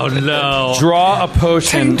 Oh no! Draw a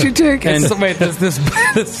potion. Wait,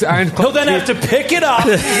 this iron? He'll then have to pick it up.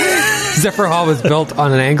 Zephyr Hall was built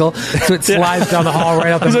on an angle, so it slides down the hall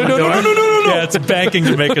right out the He's like, door. no. Yeah, it's banking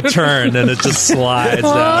to make a turn, and it just slides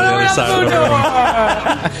down the other side of the room.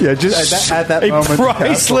 Yeah, just at that A moment.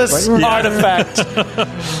 priceless artifact of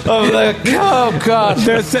the... Oh, God.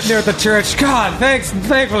 They're sitting there at the church. God,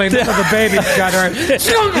 thankfully, none of the babies got hurt.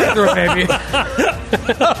 She don't go through it, baby.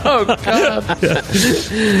 Oh, God.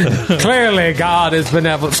 Clearly, God is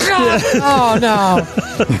benevolent. Oh, no.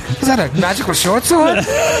 Is that a magical short sword?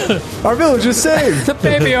 Our village is saved. The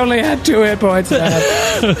baby only had 2 hit points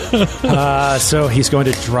left. So he's going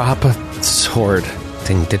to drop a sword.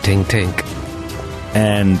 Tink to tink tink.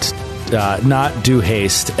 and not do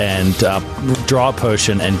haste and draw a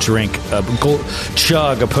potion and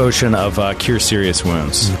chug a potion of Cure Serious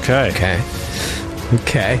Wounds. Okay.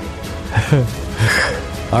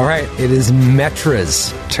 All right, it is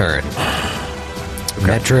Metra's turn.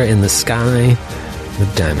 Metra in the sky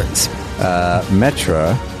with diamonds.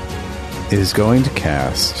 Metra is going to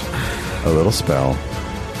cast a little spell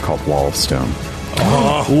called Wall of Stone.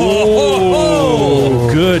 Oh,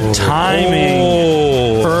 good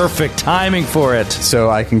timing. Perfect timing for it. So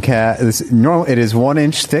I can cast this. It is 1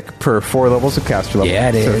 inch thick per 4 levels of caster level. Yeah,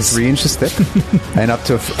 it is. 3 inches thick, and up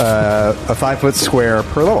to a 5 foot square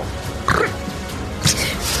per level.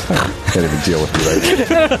 Can't even deal with you, right?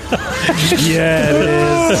 Yeah, it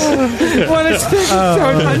is. What is this? So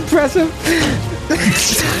unimpressive.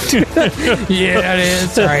 Yeah, it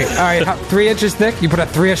is. All right. 3 inches thick. You put a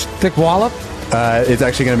 3 inch thick wall up. It's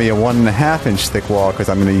actually going to be a 1.5 inch thick wall because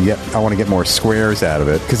I want to get more squares out of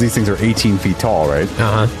it because these things are 18 feet tall, right?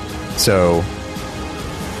 So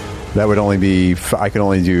that would only be. I could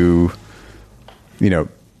only do,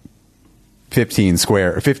 15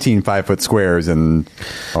 5 foot squares, and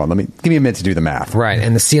give me a minute to do the math. Right,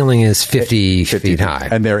 and the ceiling is 50 feet high,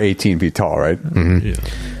 and they're 18 feet tall, right? Mm-hmm. Yeah.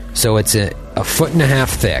 So it's a 1.5 foot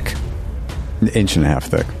thick, an inch and a half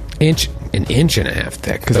thick. An inch and a half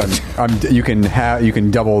thick. Because you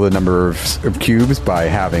can double the number of cubes by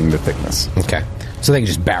having the thickness. Okay, so they can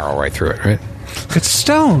just barrel right through it, right? It's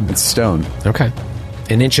stone. It's stone. Okay,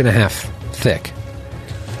 an inch and a half thick.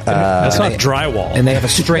 That's not drywall. And they have a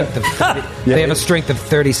strength of they have a strength of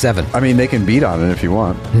 37. I mean, they can beat on it if you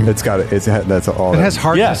want. That's all. It has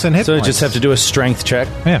hardness and hit so points. you just have to do a strength check.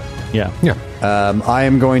 Yeah. I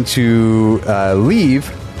am going to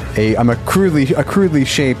leave I'm a crudely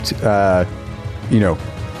shaped,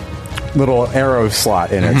 little arrow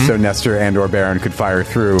slot in it, so Nestor and or Baron could fire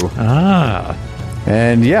through.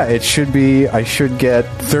 And yeah, it should be. I should get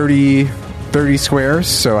 30 squares,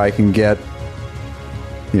 so I can get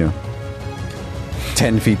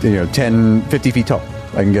 10 feet, 50 feet tall.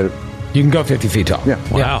 I can get it. You can go 50 feet tall. Yeah.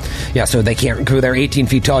 Wow. Yeah, so they can't go. They're 18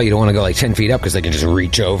 feet tall. You don't want to go like 10 feet up because they can just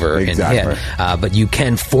reach over and hit. But you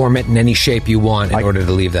can form it in any shape you want in order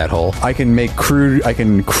to leave that hole. I can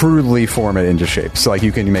crudely form it into shapes. So like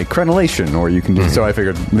you can make crenellation, or you can do. So I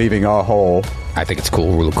figured leaving a hole. I think it's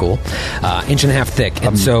cool, really cool. Inch and a half thick.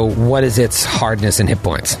 And so what is its hardness and hit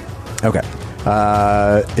points? Okay.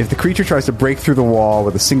 If the creature tries to break through the wall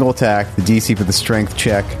with a single attack, the DC for the strength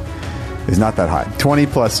check is not that high. 20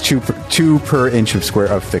 plus 2 per inch of square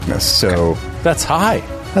of thickness. So that's high.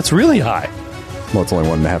 That's really high. Well, it's only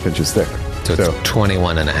 1.5 inches thick. So it's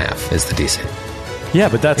 21 and a half is the DC. Yeah,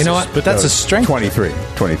 but that's But that's a strength. 23.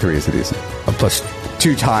 23 is the DC. Plus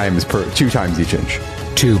 2 times each inch.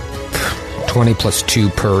 20 plus 2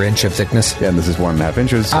 per inch of thickness. Yeah, and this is 1.5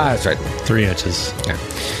 inches. So. That's right. 3 inches. Yeah.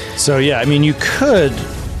 So yeah, I mean, you could.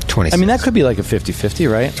 26. I mean, that could be like a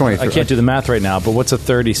 50-50, right? 23. I can't do the math right now, but what's a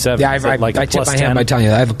 37? Yeah, I plus tip my hand by 10? telling you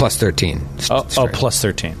that I have a plus 13. Plus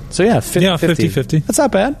 13. So yeah, 50-50. That's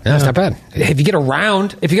not bad. No, it's not bad. If you get a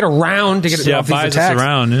round to get off these buys attacks. us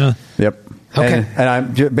around, yeah. Yep. Okay. And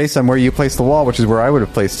I'm based on where you place the wall, which is where I would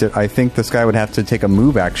have placed it. I think this guy would have to take a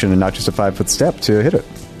move action and not just a 5 foot step to hit it.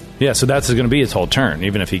 Yeah, so that's going to be his whole turn,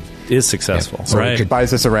 even if he is successful. Yeah. So it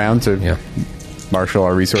buys us around to marshal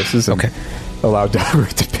our resources and allow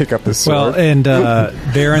Dalgrith to pick up the sword. Well, and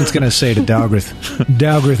Baron's going to say to Dalgrith,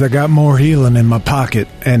 Dalgrith, I got more healing in my pocket.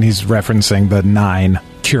 And he's referencing the 9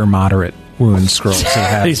 cure moderate wound scrolls he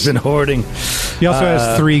has. He's been hoarding. He also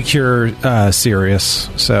has 3 cure serious,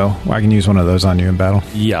 so I can use one of those on you in battle.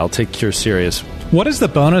 Yeah, I'll take cure serious. What is the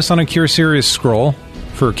bonus on a cure serious scroll?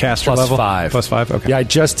 For caster plus level? 5. Plus 5, okay. Yeah, I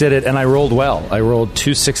just did it, and I rolled well. I rolled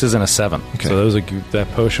 2 6s and a 7. Okay. So that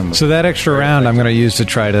potion was... So that extra round I'm going to use to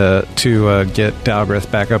try to get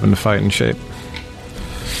Dalgrith back up into fighting shape.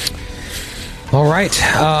 All right.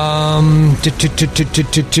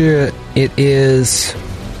 It is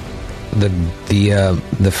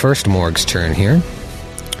the first Morg's turn here.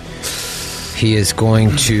 He is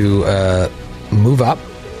going to move up.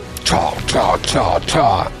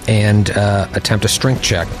 And attempt a strength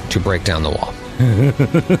check to break down the wall.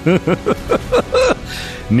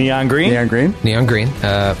 Neon green? Neon green? Neon green.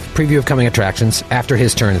 Preview of coming attractions. After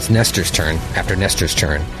his turn, it's Nestor's turn. After Nestor's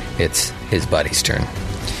turn, it's his buddy's turn.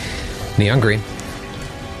 Neon green.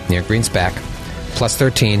 Neon green's back. Plus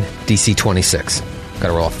 13, DC 26. Got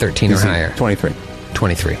to roll a 13 DC, or higher. 23.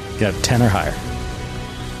 23. Got 10 or higher.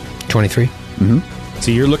 23? Mm-hmm.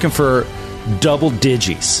 So you're looking for... double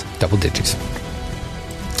digits. Double digits.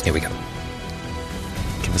 Here we go.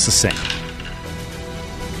 Give us a sing.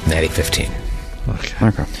 Natty 15.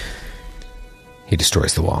 Okay. he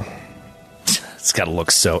destroys the wall. It's got to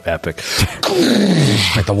look so epic.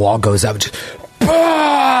 Like the wall goes up, just,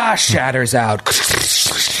 shatters out.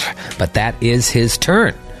 But that is his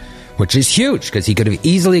turn, which is huge because he could have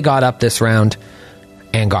easily got up this round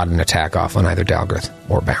and got an attack off on either Dalgrith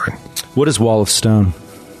or Baron. What is Wall of Stone?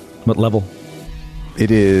 What level?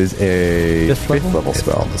 It is a fifth level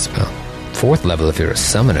spell. Fourth level if you're a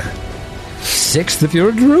summoner. Sixth if you're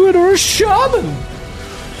a druid or a shaman.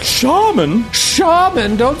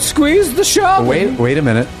 Shaman, don't squeeze the shaman. Wait a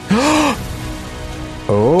minute.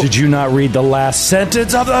 Did you not read the last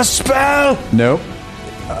sentence of the spell? Nope.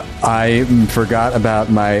 I forgot about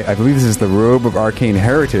I believe this is the Robe of Arcane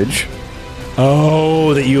Heritage.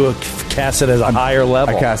 Oh, that you cast it as a higher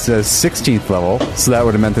level. I cast it as 16th level, so that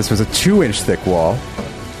would have meant this was a 2-inch thick wall,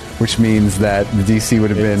 which means that the DC would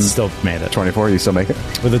have been... Still made it. 24, you still make it?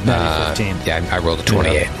 With a 15. Yeah, I rolled a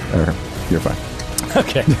 28. Okay, you're fine.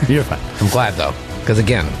 Okay, you're fine. I'm glad, though, because,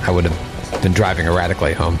 again, I would have been driving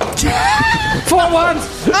erratically home. 4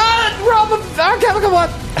 1s! Chemical one!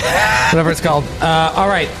 Whatever it's called. All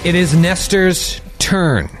right, it is Nestor's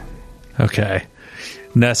turn. Okay.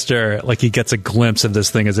 Nestor, like, he gets a glimpse of this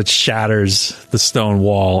thing as it shatters the stone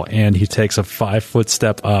wall, and he takes a 5-foot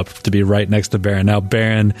step up to be right next to Baron. Now,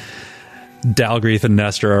 Baron, Dalgrith, and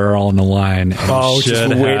Nestor are all in the line. And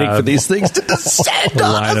just waiting for these things to descend. A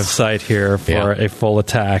line of sight here for a full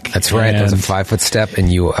attack. That's right. That's a 5-foot step,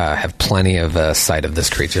 and you have plenty of sight of this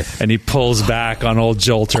creature. And he pulls back on old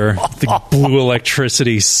Jolter, the blue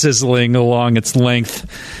electricity sizzling along its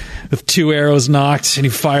length. With 2 arrows knocked, and he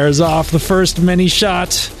fires off the first mini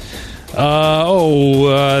shot.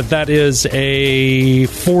 That is a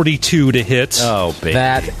 42 to hit. Oh, baby.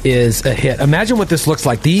 That is a hit. Imagine what this looks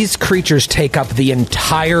like. These creatures take up the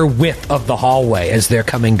entire width of the hallway as they're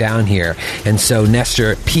coming down here. And so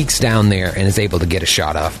Nestor peeks down there and is able to get a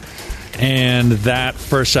shot off. And that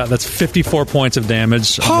first shot, that's 54 points of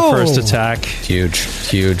damage on the first attack. Huge.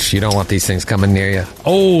 You don't want these things coming near you.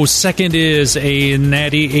 Oh, second is a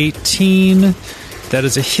natty 18. That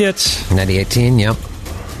is a hit. Natty 18, yep.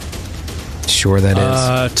 Sure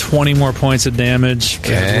that is. 20 more points of damage.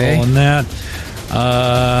 Okay. On that.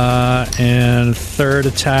 And third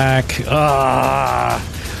attack.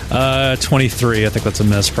 23. I think that's a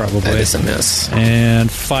miss, probably. That is a miss.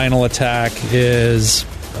 And final attack is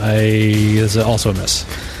also a miss.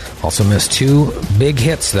 Also missed 2 big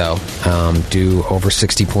hits, though. Do over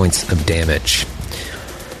 60 points of damage.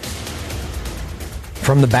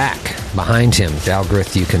 From the back, behind him,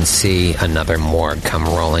 Dalgrith, you can see another morgue come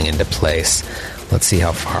rolling into place. Let's see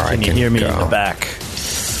how far I can go. Can you hear me in the back?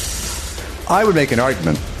 I would make an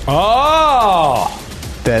argument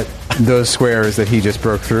that those squares that he just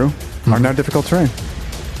broke through are now difficult terrain.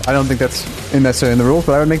 I don't think that's necessarily in the rules,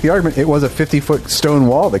 but I would make the argument it was a 50-foot stone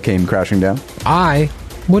wall that came crashing down. I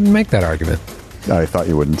wouldn't make that argument. I thought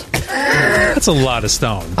you wouldn't. That's a lot of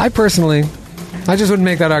stone. I just wouldn't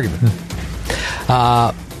make that argument.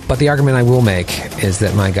 But the argument I will make is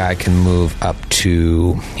that my guy can move up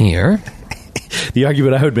to here. The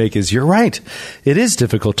argument I would make is, you're right. It is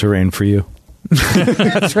difficult terrain for you.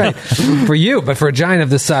 That's right. For you, but for a giant of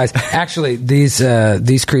this size. Actually, these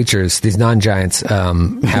creatures, these non-giants,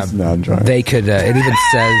 have... non-giants. They could... it even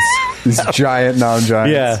says... These giant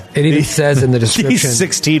non-giants. Yeah. It even says in the description... These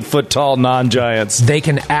 16-foot tall non-giants. They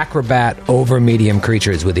can acrobat over medium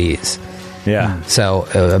creatures with ease. Yeah. So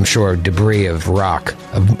I'm sure debris of rock,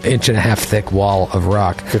 an 1.5 inch thick wall of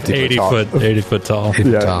rock, 80 foot tall.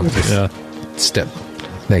 Yeah. Step.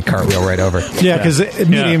 They cartwheel right over. Yeah, because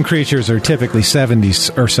medium creatures are typically 70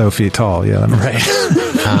 or so feet tall. Yeah, that makes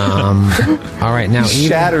sense. All right, now He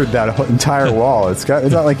shattered that entire wall. It's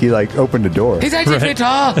not like he opened a door. He's 18 feet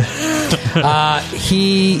tall.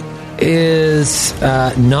 He is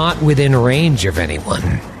not within range of anyone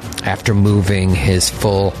after moving his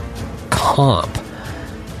full comp.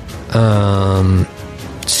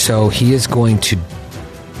 So he is going to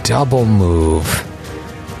double move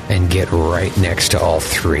and get right next to all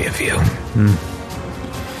 3 of you.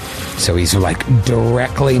 So he's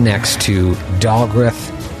directly next to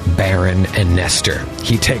Dalgrith, Baron, and Nestor.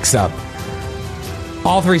 He takes up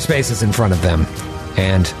all 3 spaces in front of them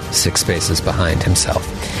and 6 spaces behind himself.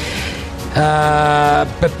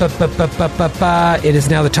 It is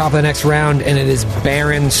now the top of the next round, and it is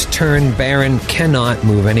Baron's turn. Baron cannot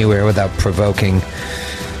move anywhere without provoking.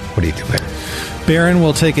 What do you do, Baron? Baron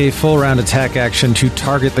will take a full round attack action to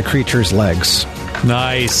target the creature's legs.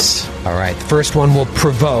 Nice. All right, the first one will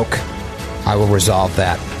provoke. I will resolve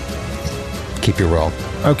that. Keep your roll.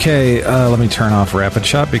 Okay, let me turn off Rapid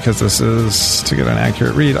Shot because this is to get an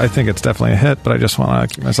accurate read. I think it's definitely a hit, but I just want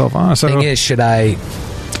to keep myself honest. Thing is, should I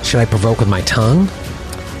Should I provoke with my tongue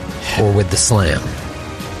or with the slam?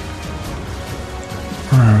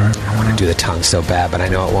 I want to do the tongue so bad, but I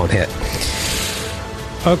know it won't hit.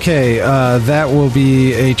 Okay, that will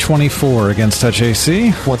be a 24 against touch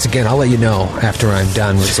AC. Once again, I'll let you know after I'm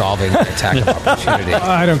done resolving the attack of opportunity.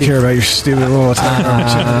 I don't care about your stupid little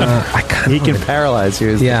attack. He can paralyze you,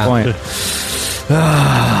 is the point.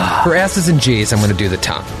 For S's and G's, I'm going to do the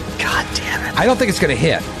tongue. God damn it. I don't think it's going to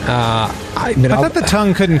hit. I thought the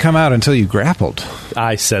tongue couldn't come out until you grappled.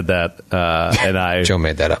 I said that, and I... Joe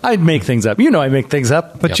made that up. I'd make things up. You know I make things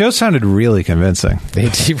up. But Joe sounded really convincing.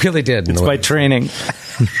 He really did. It's by training.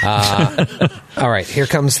 All right, here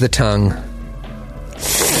comes the tongue.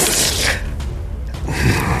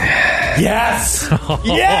 Yes!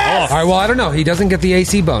 Yes! All right, well, I don't know. He doesn't get the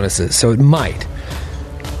AC bonuses, so it might.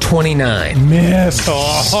 29. Miss.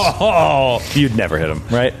 Oh, you'd never hit him,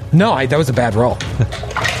 right? No, that was a bad roll.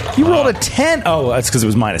 You rolled a 10. Oh, that's because it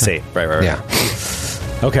was -8. Right. Yeah.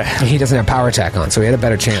 Okay. He doesn't have power attack on, so he had a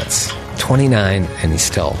better chance. 29, and he's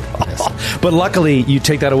still missed. But luckily, you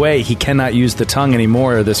take that away. He cannot use the tongue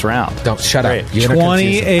anymore this round. Don't shut up. Great.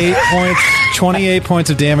 28 points. 28 points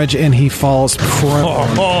of damage, and he falls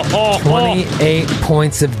prone. 28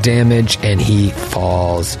 points of damage, and he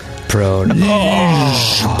falls prone.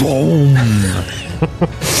 Boom.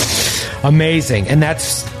 Amazing. And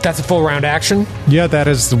that's a full round action? Yeah, that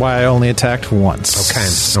is why I only attacked once. Okay.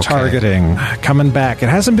 Targeting. Coming back. It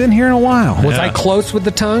hasn't been here in a while. Was I close with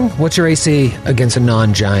the tongue? What's your AC against a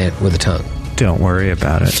non-giant with a tongue? Don't worry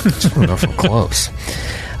about it. I don't know if I'm close.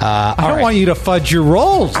 I don't want you to fudge your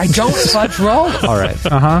rolls. I don't fudge rolls. All right.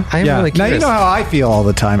 Uh-huh. I am really Now curious. you know how I feel all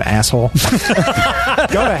the time, asshole. Go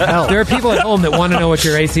to hell. There are people at home that want to know what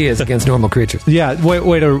your AC is against normal creatures. Yeah,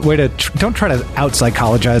 don't try to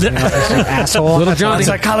out-psychologize me, asshole. Little Johnny,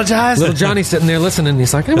 Psychologize. Little Johnny's sitting there listening.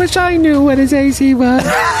 He's like, I wish I knew what his AC was.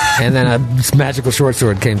 And then a magical short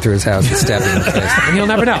sword came through his house and stabbed him in the face. And you'll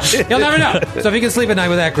never know. You'll never know. So if you can sleep at night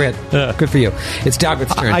with that grit, good for you. It's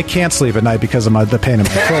Dogwood's turn. I can't sleep at night because of the pain in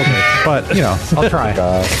my shoulder, but I'll try.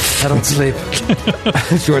 I don't sleep.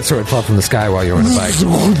 Short sword fell from the sky while you were on a bike.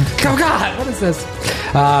 Oh, God. What is this?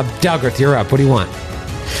 Dalgrith, you're up. What do you want?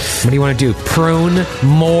 What do you want to do? Prune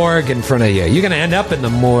morgue in front of you. You're going to end up in the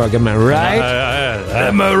morgue. Am I right?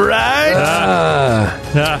 Am I right?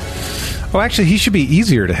 Oh, actually, he should be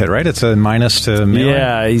easier to hit, right? It's a minus to melee.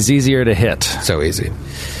 Yeah, he's easier to hit. So easy.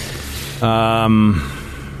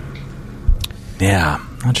 Yeah,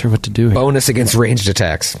 not sure what to do here. Bonus against ranged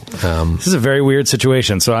attacks. This is a very weird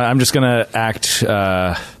situation, so I'm just going to act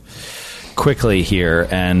quickly here,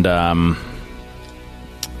 and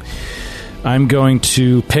I'm going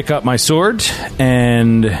to pick up my sword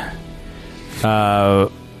and I'm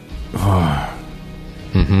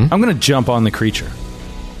going to jump on the creature.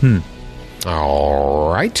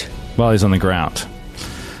 All right. While he's on the ground.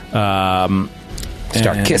 Start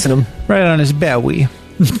kissing him. Right on his belly.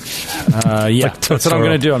 Yeah, that's what I'm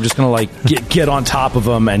going to do. I'm just going to get on top of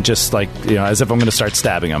him and just as if I'm going to start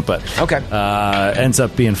stabbing him. But okay, ends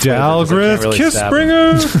up being Dalgrith, really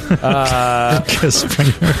Kissbringer.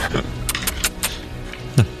 Kissbringer.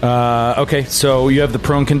 Okay, so you have the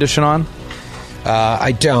prone condition on.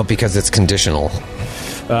 I don't because it's conditional,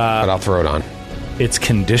 but I'll throw it on. It's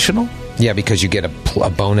conditional. Yeah, because you get a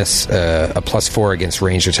bonus, a +4 against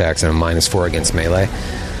ranged attacks and a -4 against melee.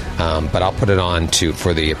 But I'll put it on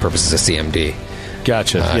for the purposes of CMD.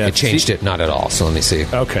 Gotcha. It changed it not at all. So let me see.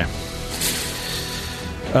 Okay.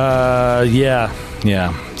 Yeah.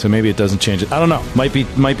 So maybe it doesn't change it. I don't know.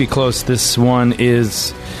 Might be close. This one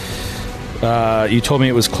is. You told me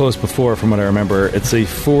it was close before, from what I remember. It's a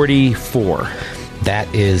 44.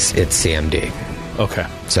 That is its CMD. Okay.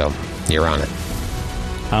 So you're on it.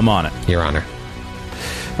 I'm on it. Your Honor.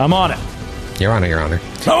 I'm on it. Your Honor. Your Honor.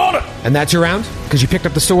 I'm on it. And that's your round because you picked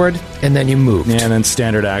up the sword and then you moved. Yeah, and then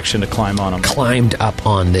standard action to climb on him. Climbed up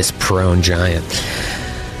on this prone giant.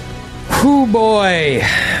 Whoo boy!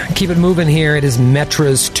 Keep it moving here. It is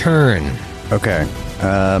Metra's turn. Okay.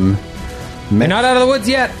 We're not out of the woods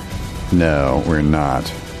yet. No, we're not.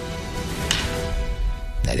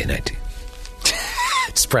 19.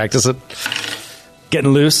 Just practice it.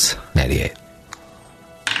 Getting loose. 98.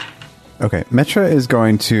 Okay, Metra is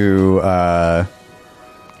going to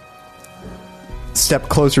step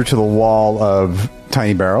closer to the wall of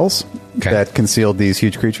tiny barrels that concealed these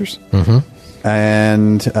huge creatures. Mm-hmm.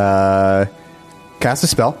 And cast a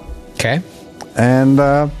spell. Okay. And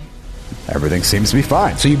everything seems to be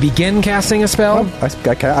fine. So you begin casting a spell? I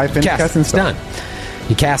finished casting the spell. It's done.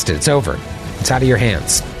 You cast it. It's over. It's out of your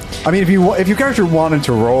hands. I mean, if your character wanted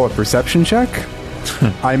to roll a perception check,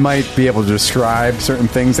 I might be able to describe certain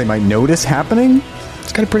things they might notice happening.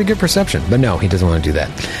 It's got a pretty good perception. But no, he doesn't want to do that.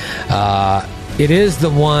 It is the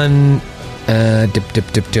one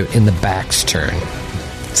dip in the back's turn.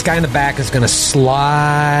 This guy in the back is going to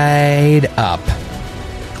slide up,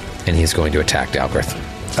 and he's going to attack Dalgrith.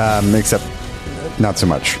 Except not so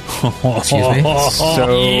much. Excuse me?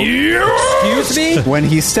 Excuse me? When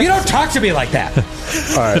he steps... You don't talk to me like that. All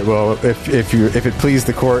right, well, if it please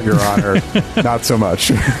the court, Your Honor, not so much.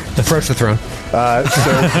 Approach the throne.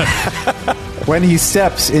 So when he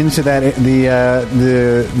steps into that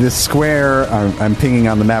the square, I'm pinging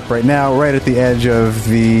on the map right now, right at the edge of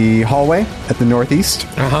the hallway at the northeast.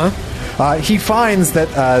 He finds that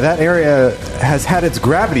that area has had its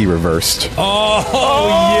gravity reversed.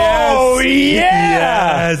 Oh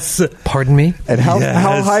yes! Pardon me? And how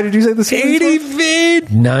high did you say the ceiling 80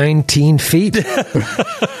 feet! 19 feet.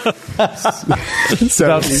 So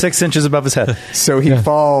About 6 inches above his head. So he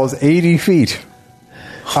falls 80 feet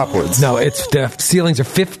upwards. No, it's the ceilings are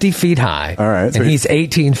 50 feet high. All right. And he's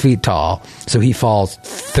 18 feet tall, so he falls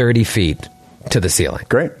 30 feet to the ceiling.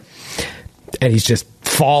 Great. And he's just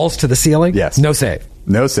falls to the ceiling? Yes. No save.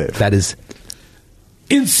 No save. That is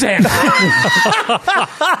insane.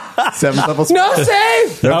 7th level. No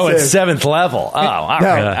save. No It's save. 7th level. Oh, all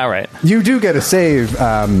right. All right. You do get a save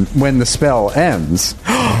when the spell ends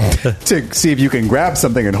to see if you can grab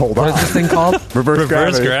something and hold on. What is this thing called? Reverse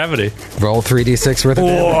gravity. gravity. Roll 3d6 worth of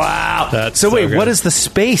damage. Wow. That's so wait, good. what is the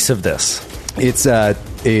space of this? It's a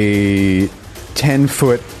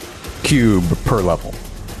 10-foot cube per level.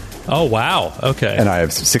 Oh, wow. Okay. And I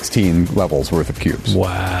have 16 levels worth of cubes.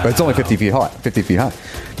 Wow. But it's only 50 feet high. 50 feet high.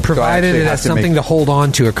 Provided it has something to hold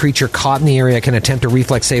on to, a creature caught in the area can attempt a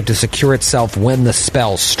reflex save to secure itself when the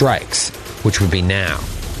spell strikes, which would be now.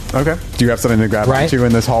 Okay. Do you have something to grab Right. onto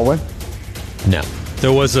in this hallway? No.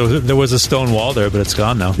 There was a stone wall there, but it's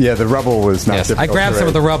gone now. Yeah, the rubble was not Yes, difficult I grabbed to some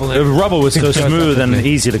of the raise. rubble. The rubble was so smooth and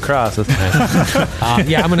easy to cross.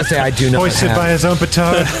 Yeah, I'm going to say I do not Hoisted have by his own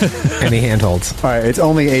petard. any handholds. All right, it's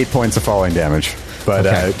only 8 points of falling damage, but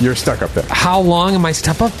Okay. you're stuck up there. How long am I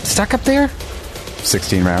stuck up there?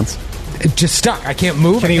 16 rounds. Just stuck. I can't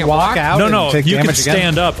move. Can I he can't walk out? No, and take you can damage again?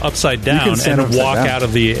 stand up upside down can stand and upside walk down. out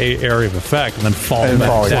of the area of effect and then fall And back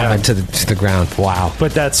fall down. again. to the ground. Wow.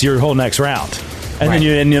 But that's your whole next round. And Right. then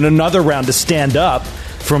you in another round to stand up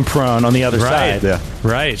from prone on the other Right. side. Yeah.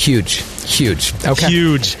 Right. Huge. Okay.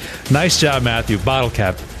 Huge. Nice job, Matthew. Bottle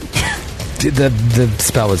cap. The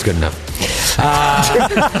spell was good enough.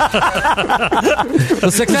 The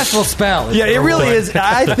successful spell. Yeah, it really is.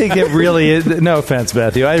 I think it really is. No offense,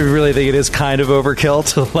 Matthew. I really think it is kind of overkill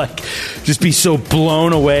to like just be so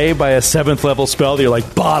blown away by a 7th level spell that you're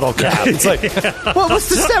like bottle cap. It's like, what was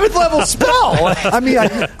the 7th level spell? I mean,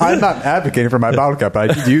 I'm not advocating for my bottle cap,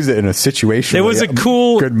 but I did use it in a situation. It was a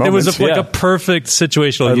cool. good It moment. was Yeah. a perfect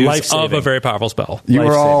situational A use life-saving. of a very powerful spell. You were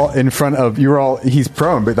life-saving. all in front of. You were all. He's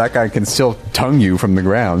prone, but that guy can still tongue you from the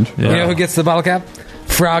ground. You know who gets the bottle cap?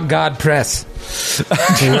 Frog God Press.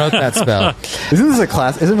 He wrote that spell. Isn't this a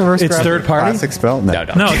class? Isn't reverse It's gravity third party? a classic spell? No.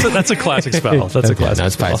 No, that's a classic spell. That's a classic No,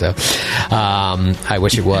 it's fine. spell. So, I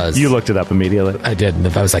wish it was. You looked it up immediately. I did. And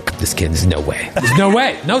if I was like, this kid, there's no way. There's no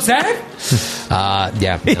way. No save? Yeah.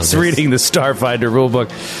 no, He's this- reading the Starfinder rulebook.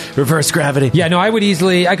 Reverse gravity. Yeah, no, I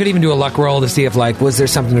could even do a luck roll to see if, like, was there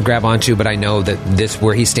something to grab onto, but I know that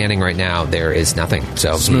where he's standing right now, there is nothing.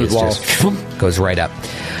 So Smooth he wall. just goes right up.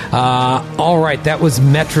 All right, that was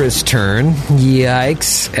Metra's turn.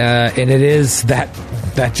 Yikes. And it is that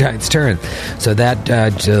giant's turn. So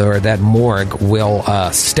that Morg will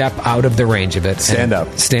step out of the range of it. Stand up.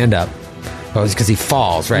 Stand up. Oh, it's because he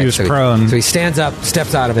falls, right? He was so prone. So he stands up,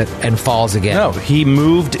 steps out of it, and falls again. No, he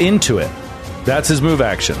moved into it. That's his move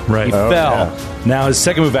action. Right. He Oh, fell. yeah. Now his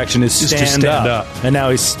second move action is to stand, stand up. And now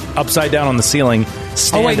he's upside down on the ceiling. Oh,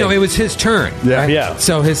 Standing. wait, no, it was his turn. Yeah. right? Yeah.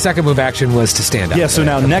 So his second move action was to stand up. Yeah, so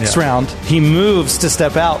now next round, he moves to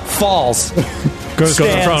step out, falls, Goes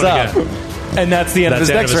stands prone up. again. And that's the end That's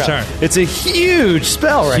of the his end next of round. his turn. It's a huge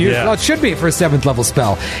spell right Huge. here. Well, it should be for a 7th level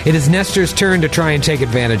spell. It is Nestor's turn to try and take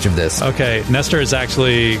advantage of this. Okay, Nestor is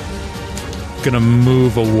actually going to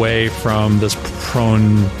move away from this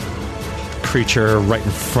prone creature right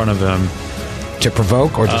in front of him. To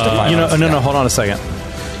provoke or just to violence? No, hold on a second.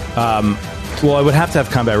 Well, I would have to have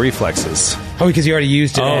combat reflexes. Oh, because you already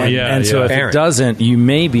used it. Oh, yeah. And so if Baron. it doesn't, you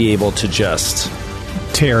may be able to just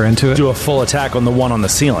Tear into it. do a full attack on the one on the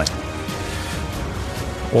ceiling.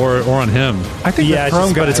 Or on him. I think Yeah, the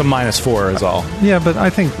prone guy. but it's a -4 is all. Yeah, but I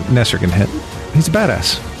think Nestor can hit. He's a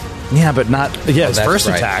badass. Yeah, but not his that's first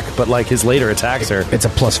right. attack, but like his later attacks are. It's a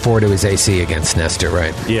 +4 to his AC against Nestor,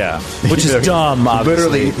 right? Yeah, which is dumb.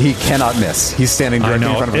 Obviously. Literally, he cannot miss. He's standing directly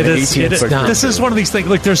in front of him. It is, 18 foot this is one of these things.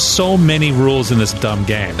 Like, there's so many rules in this dumb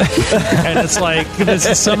game, and it's like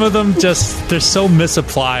some of them they're so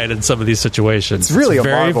misapplied in some of these situations. It's really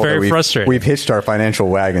very, a marvel very that frustrating. We've hitched our financial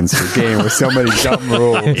wagons to a game with so many dumb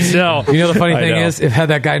rules. No, You know the funny I thing know. is, if had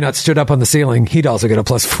that guy not stood up on the ceiling, he'd also get a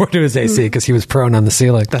 +4 to his AC because he was prone on the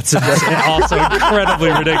ceiling. That's also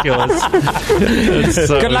incredibly ridiculous.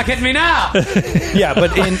 Good luck hitting me now. Yeah,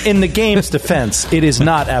 but in the game's defense, it is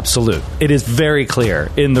not absolute. It is very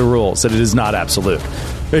clear in the rules that it is not absolute.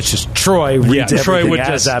 It's just Troy reads Troy would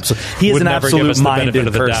as just absolute. He is would an never give us the benefit absolute-minded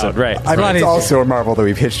of the person, doubt. right? I mean, it's also a marvel that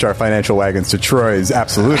we've hitched our financial wagons to Troy's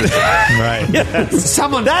absolutism. Right.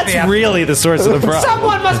 Someone That's really the source of the problem.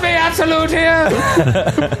 Someone must be absolute here.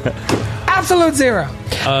 Absolute zero.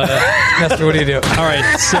 Nestor, what do you do? All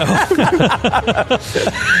right, so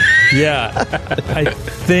yeah, I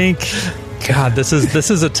think God, this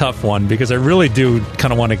is a tough one because I really do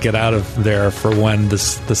kind of want to get out of there for when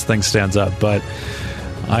this thing stands up, but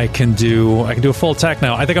I can do a full attack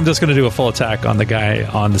now. I think I'm just going to do a full attack on the guy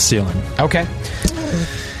on the ceiling. Okay.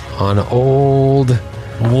 On old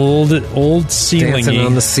ceiling. dancing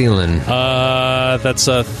on the ceiling. That's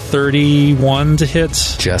a 31 to hit.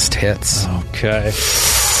 Just hits. Okay.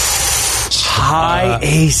 High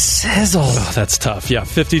a sizzle. Oh, that's tough. Yeah,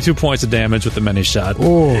 52 points of damage with the mini shot.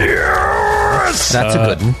 That's a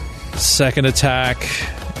good one. Second attack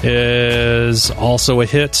is also a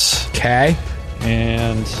hit. Okay.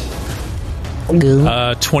 And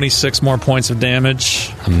 26 more points of damage.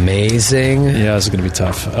 Amazing. Yeah, this is going to be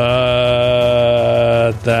tough.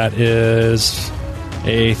 That is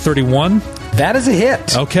a 31. That is a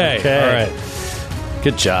hit. Okay. All right.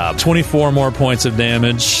 Good job. 24 more points of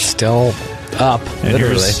damage. Still up, And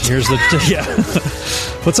literally. here's the yeah.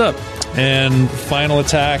 What's up? And final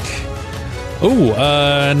attack. Ooh,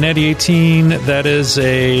 natty 18. That is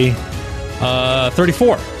a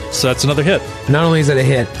 34. So that's another hit. Not only is it a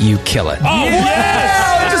hit, you kill it. Oh,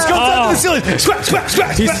 yes! It just goes up to the ceiling. Smack, smack,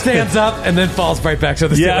 smack, He smack. stands up and then falls right back to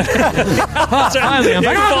the Yeah. ceiling.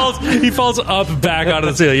 he falls up back out of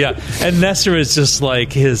the ceiling. Yeah, and Nestor is just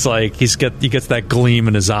like he gets that gleam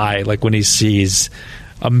in his eye, like when he sees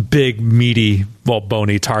a big, meaty,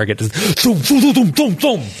 bony target. Thum, thum, thum, thum,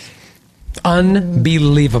 thum.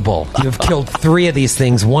 Unbelievable. You have killed 3 of these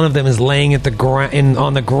things. One of them is laying at the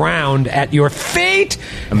on the ground at your feet.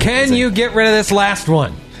 Can you get rid of this last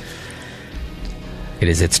one? It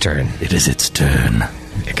is its turn. It is its turn.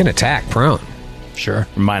 It can attack prone. Sure.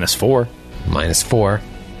 -4. -4.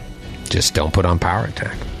 Just don't put on power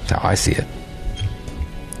attack. That's how I see it.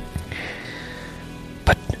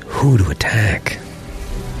 But who to attack?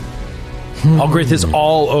 Algrith is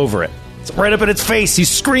all over it. It's right up in its face. He's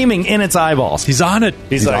screaming in its eyeballs. He's on it.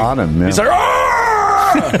 He's He's like, on him, yeah. He's like,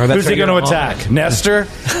 "Ah!" that's Who's he right, going to you're on attack? Nestor?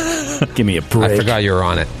 Give me a break. I forgot you were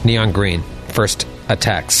on it. Neon green. First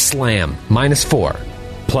attack. Slam. -4.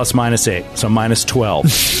 Plus -8, so -12.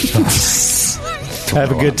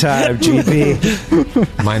 Have a good time, GP.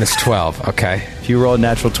 -12. Okay. If you roll a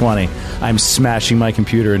natural 20, I'm smashing my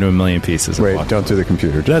computer into a million pieces. Wait, don't do the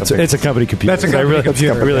computer. It's a company computer. That's a company I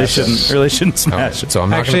computer. really shouldn't smash Alright, it. so I'm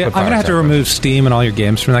not Actually, gonna I'm put going to have to power attack. remove Steam and all your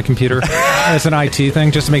games from that computer as an IT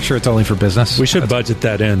thing, just to make sure it's only for business. We should budget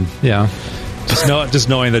that in. Yeah. Just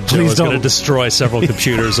knowing that Joe Please is going to don't. destroy several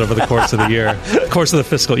computers over the course of the year, course of the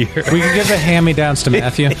fiscal year. We can give the hand-me-downs to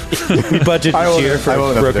Matthew. We budget I will- here for I will a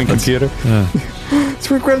know the broken difference. computer.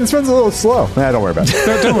 This runs a little slow. Nah, don't worry about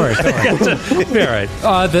it. Don't worry. Don't worry. Yeah,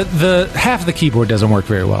 all right. The half of the keyboard doesn't work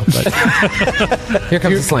very well. But Here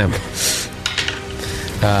comes the slam.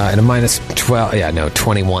 And a -12. Yeah, no,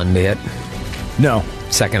 21 to hit. No.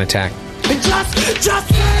 Second attack.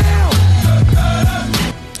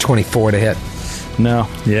 24 to hit. No.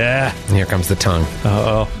 Yeah. And here comes the tongue.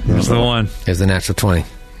 Uh-oh. Here's the one. Here's the natural 20.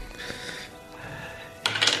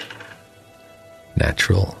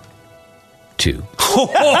 Natural 2.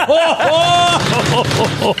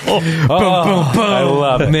 I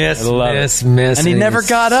love it. Miss, I love miss, it. miss. And he never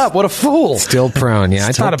got up. What a fool. Still prone. Yeah,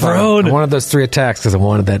 I Still thought about prone. it. I wanted those 3 attacks because I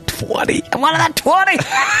wanted that 20. I wanted that 20.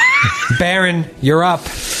 Baron, you're up.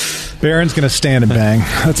 Baron's going to stand and bang.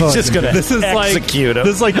 That's all. I Just can going do. to execute him.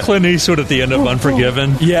 This is like Clint Eastwood at the end of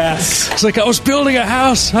Unforgiven. Yes. It's like, I was building a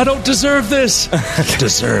house. I don't deserve this.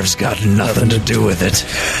 Deserves got nothing to do with it.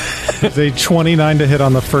 It's a 29 to hit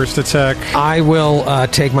on the first attack. I will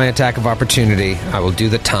take my attack of opportunity. I will do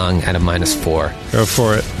the tongue at a -4. Go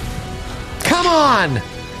for it. Come on!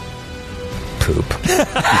 Poop.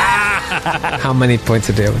 How many points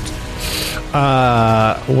of damage?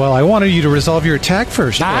 Well, I wanted you to resolve your attack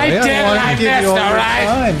first. Troy. I did. wanted to I give you missed. all All your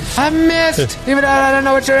right. time. I missed. Even though I don't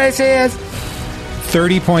know what your AC is.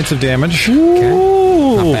 30 points of damage.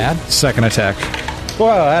 Not bad. Second attack. Whoa,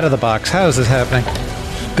 out of the box. How is this happening?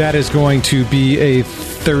 That is going to be a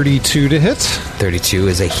 32 to hit. 32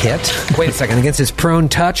 is a hit. Wait a second. Against his prone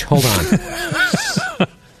touch? Hold on.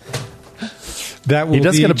 That will He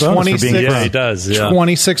does be get a bonus for 26, being Yeah, he does. Yeah.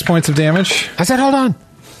 26 points of damage. I said hold on.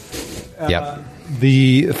 Yep.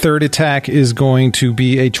 The third attack is going to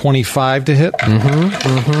be a 25 to hit.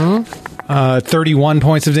 31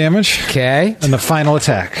 points of damage. Okay. And the final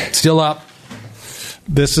attack. Still up.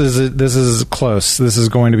 This is close. This is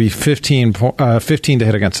going to be 15 to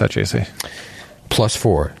hit against touch AC.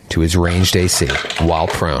 +4 to his ranged AC while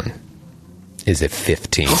prone is a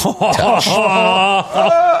 15 touch.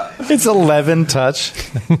 It's 11 touch.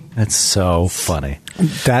 That's so funny.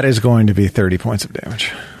 That is going to be 30 points of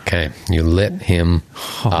damage. Okay, you lit him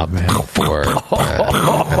up for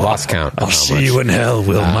I lost count. I'll see you in hell,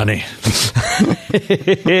 Will Money.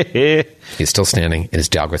 He's still standing. It is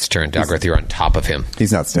Dalgrith's turn. Dalgrith, you're on top of him.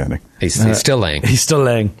 He's not standing. He's still laying. He's still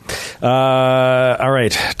laying. All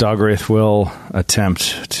right, Dalgrith will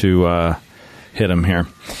attempt to hit him here.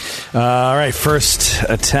 All right, first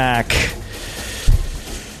attack.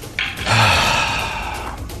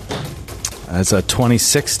 That's a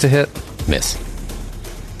 26 to hit. Miss.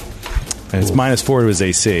 And it's -4 to his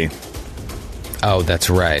AC. Oh, that's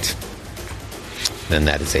right. Then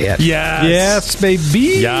that is a hit. Yes. Yes,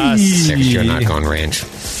 baby. Yes. Next, you're not going range.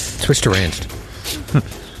 Switch to ranged.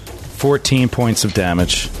 14 points of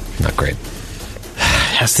damage. Not great.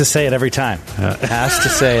 Has to say it every time. Has to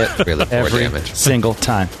say it Really poor every damage. single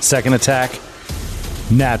time. Second attack,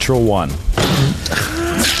 natural 1.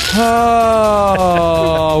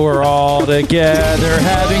 Oh, we're all together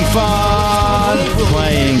having fun,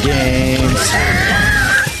 playing games.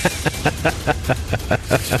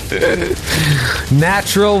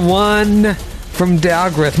 Natural 1 from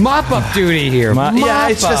Dalgrith. Mop up duty here. Yeah,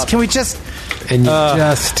 it's Mop just, up. can we just... And you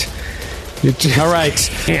just All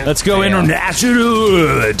right, let's go fail.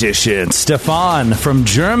 international edition. Stefan from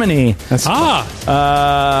Germany. Good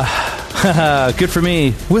for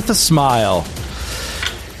me. With a smile.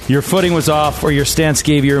 Your footing was off, or your stance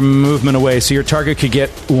gave your movement away, so your target could get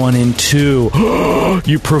 1 in 2.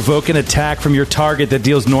 You provoke an attack from your target that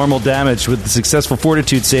deals normal damage. With the successful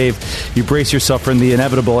fortitude save, you brace yourself from the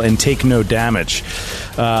inevitable and take no damage.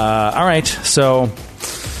 All right, so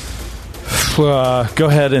go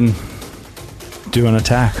ahead and do an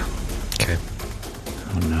attack. Okay.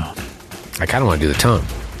 Oh, no. I kind of want to do the tongue.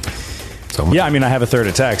 So I'm Yeah, I mean, I have a third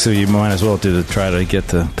attack, so you might as well try to get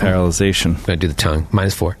the paralyzation. going to do the tongue.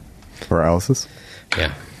 -4. Paralysis.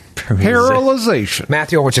 Yeah. Paralyzation.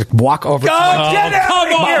 Matthew, I want you to walk over to my... Get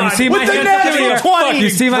out of here! You see my With the hands natural up in the air. 20! You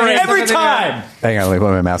see my hands every up in the air. time! Hang on, let me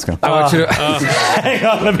put my mask on. I want you to... Hang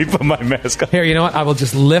on, let me put my mask on. Here, you know what? I will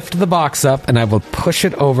just lift the box up and I will push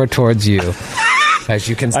it over towards you. As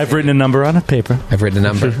you can see. I've written a number on a paper. I've written a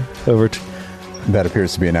number. Over to... That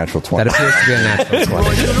appears to be a natural 20. That appears to be a natural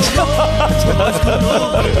 20.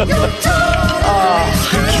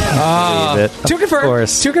 To confirm. Of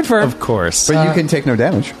course. To confirm. Of course. But you can take no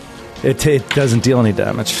damage. It doesn't deal any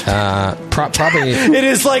damage. Probably... It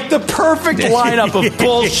is like the perfect lineup of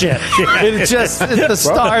bullshit. It's just the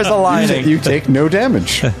stars aligning. You take no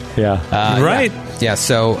damage. Yeah. Right. Yeah,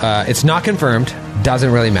 so it's not confirmed.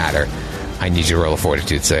 Doesn't really matter. I need you to roll a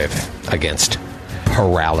fortitude save against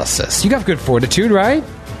paralysis. You got good fortitude, right?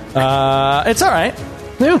 It's all right.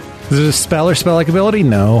 Yeah. Is it a spell or spell-like ability?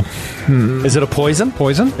 No. Is it a poison?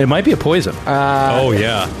 Poison? It might be a poison. Oh,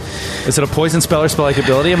 yeah. Is it a poison spell or spell-like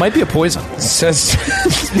ability? It might be a poison. Says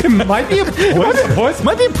It might be a poison. It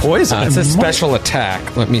might be a poison. it's a special attack.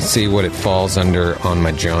 Let me see what it falls under on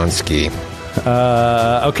my Johnski.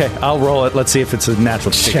 Okay, I'll roll it. Let's see if it's a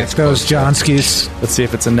natural. Check those Johnskis. Let's see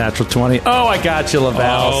if it's a natural 20. Oh, I got you,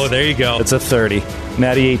 Laval. Oh, there you go. It's a 30.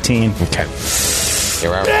 Natty 18. Okay. Here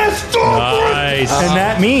we are. Nice. And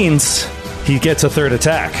that means he gets a third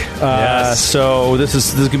attack. Yes. So this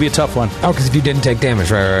is going to be a tough one. Oh, because if you didn't take damage,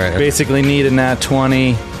 right. Basically need a nat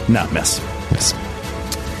 20. No, miss. Yes.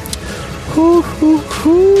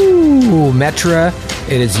 Metra,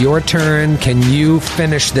 it is your turn. Can you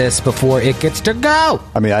finish this before it gets to go?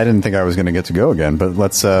 I mean, I didn't think I was going to get to go again, but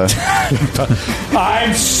let's... I'm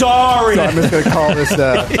sorry. So I'm just going to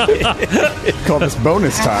call this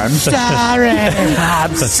bonus time.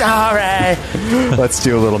 I'm sorry. Let's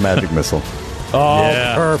do a little magic missile. Oh,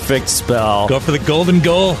 Yeah. perfect spell. Go for the golden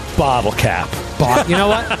goal. Bottle cap. You know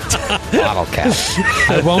what? Bottle cap.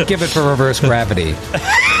 I won't give it for reverse gravity.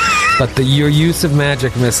 But your use of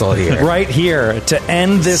magic missile here. Right here to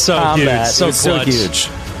end this So combat. huge, so is so clutch. huge.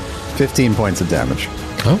 15 points of damage.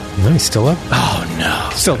 Oh, nice. Still up? Oh, no.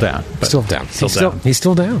 Still down. Still down. Still down. He's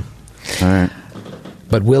still down. All right.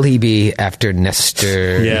 But will he be after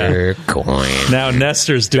Nestor Yeah. Coin? Now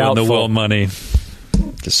Nestor's doing the Doubtful. will money.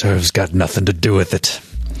 Deserve's got nothing to do with it.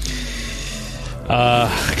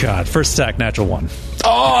 God. First attack, natural 1.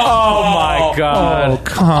 Oh, my God.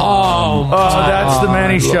 Oh, that's the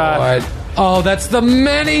many shot. Oh, that's the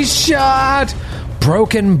many shot.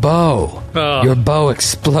 Broken bow. Oh. Your bow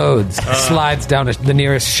explodes, slides down the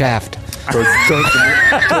nearest shaft. Towards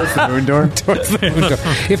the moon door.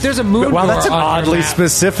 If there's a moon Wow, door that's an on your oddly map-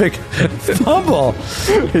 specific fumble.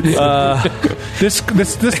 This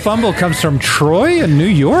fumble comes from Troy in New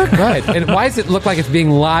York? Right. And why does it look like it's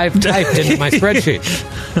being live typed into my spreadsheet?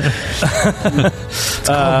 It's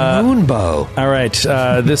called moon bow. All right.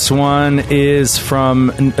 This one is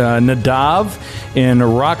from Nadav in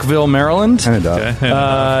Rockville, Maryland. Kind of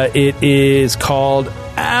Okay. It is called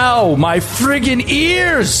Ow, my friggin'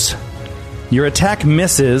 ears! Your attack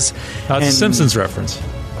misses. That's a and- Simpsons reference.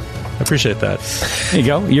 I appreciate that. There you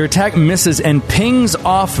go. Your attack misses and pings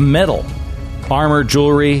off metal, armor,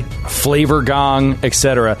 jewelry, flavor gong,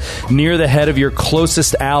 etc. near the head of your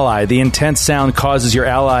closest ally. The intense sound causes your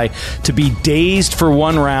ally to be dazed for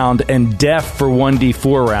 1 round and deaf for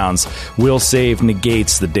 1d4 rounds. Will save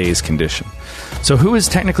negates the dazed condition. So who is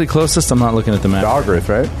technically closest? I'm not looking at the map. Dogrith,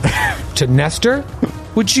 right? To Nestor,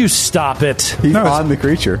 Would you stop it? He's on the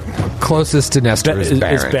creature. closest to Nestor is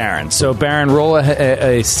Baron. It's Baron. So Baron, roll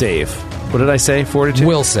a save. What did I say? Fortitude?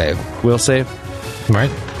 Will save. Will save.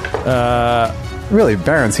 Right? Really,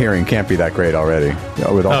 Baron's hearing can't be that great already.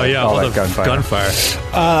 With all, all that gunfire.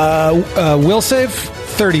 Will save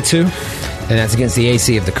 32. And that's against the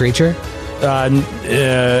AC of the creature?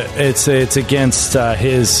 It's against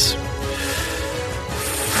his...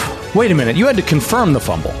 Wait a minute. You had to confirm the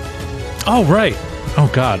fumble. Oh, right. Oh,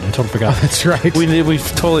 God. I totally forgot. That's right. We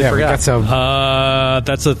totally We forgot. got some.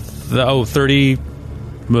 That's 30.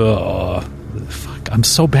 Fuck. I'm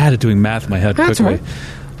so bad at doing math in my head That's quickly.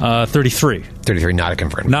 33. 33, not a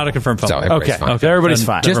confirmed. Not a confirmed fumble. So everybody's Okay. fine. Everybody's Then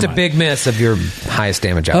fine. Just never a mind. big miss of your highest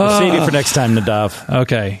damage output. Save it for next time, Nadav.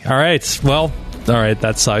 Okay. All right. Well, all right.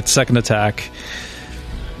 That's second attack.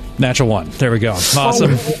 Natural 1. There we go.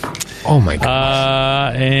 Awesome. Oh my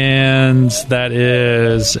god. And that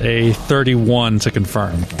is a 31 to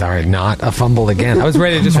confirm. All right, not a fumble again. I was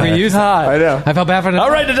ready to just reuse it. I know. I felt bad for the. All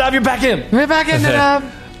right, Nadav, you're back in. We're back in it.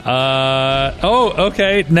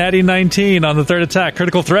 Okay. Natty 19 on the third attack.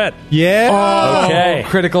 Critical threat. Yeah. Okay.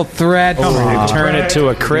 Critical threat. Turn it to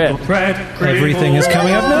a crit. Everything is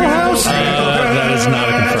coming up now, house. That is not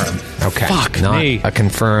a confirm. Okay. Fuck not me. a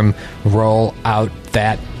confirm. Roll out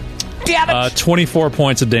that. 24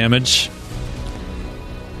 points of damage.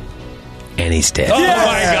 And he's dead. Oh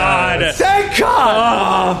my god! Thank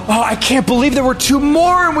God! Oh, I can't believe there were 2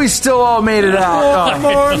 more and we still all made it out.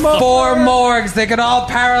 Four morgues. They could all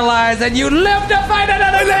paralyze, and you live to fight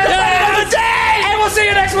another day. And we'll see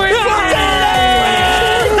you next week.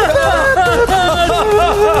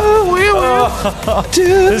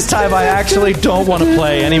 This time I actually don't want to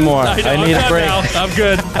play anymore. I need a break. Now. I'm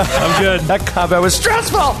good. I'm good. That combat was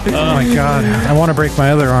stressful. Oh my god. I want to break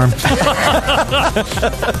my other arm.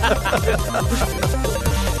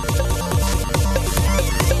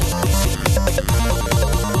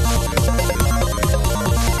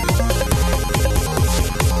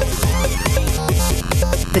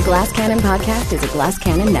 The Glass Cannon Podcast is a Glass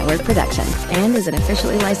Cannon Network production and is an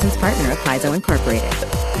officially licensed partner of Paizo Incorporated.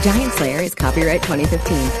 Giantslayer is copyright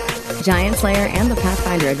 2015. Giantslayer and the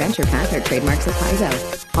Pathfinder Adventure Path are trademarks of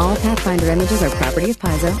Paizo. All Pathfinder images are property of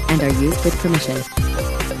Paizo and are used with permission.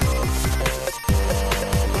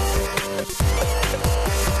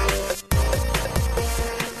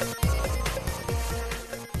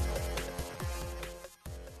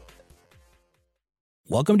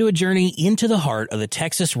 Welcome to a journey into the heart of the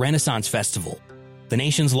Texas Renaissance Festival, the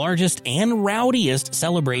nation's largest and rowdiest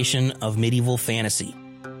celebration of medieval fantasy.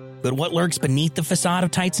 But what lurks beneath the facade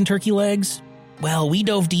of tights and turkey legs? Well, we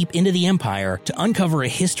dove deep into the empire to uncover a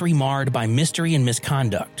history marred by mystery and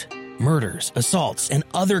misconduct, murders, assaults, and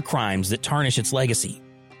other crimes that tarnish its legacy.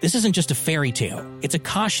 This isn't just a fairy tale, it's a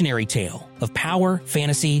cautionary tale of power,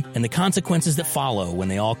 fantasy, and the consequences that follow when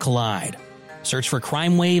they all collide. Search for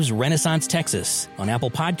Crime Waves Renaissance Texas on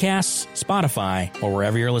Apple Podcasts, Spotify, or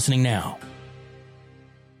wherever you're listening now.